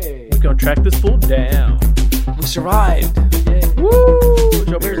 Okay. We're gonna track this fool down. We survived. Woo!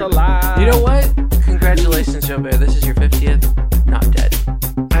 Joe Bear's alive. You know what? Congratulations, Joe Bear. This is your 50th. Not dead.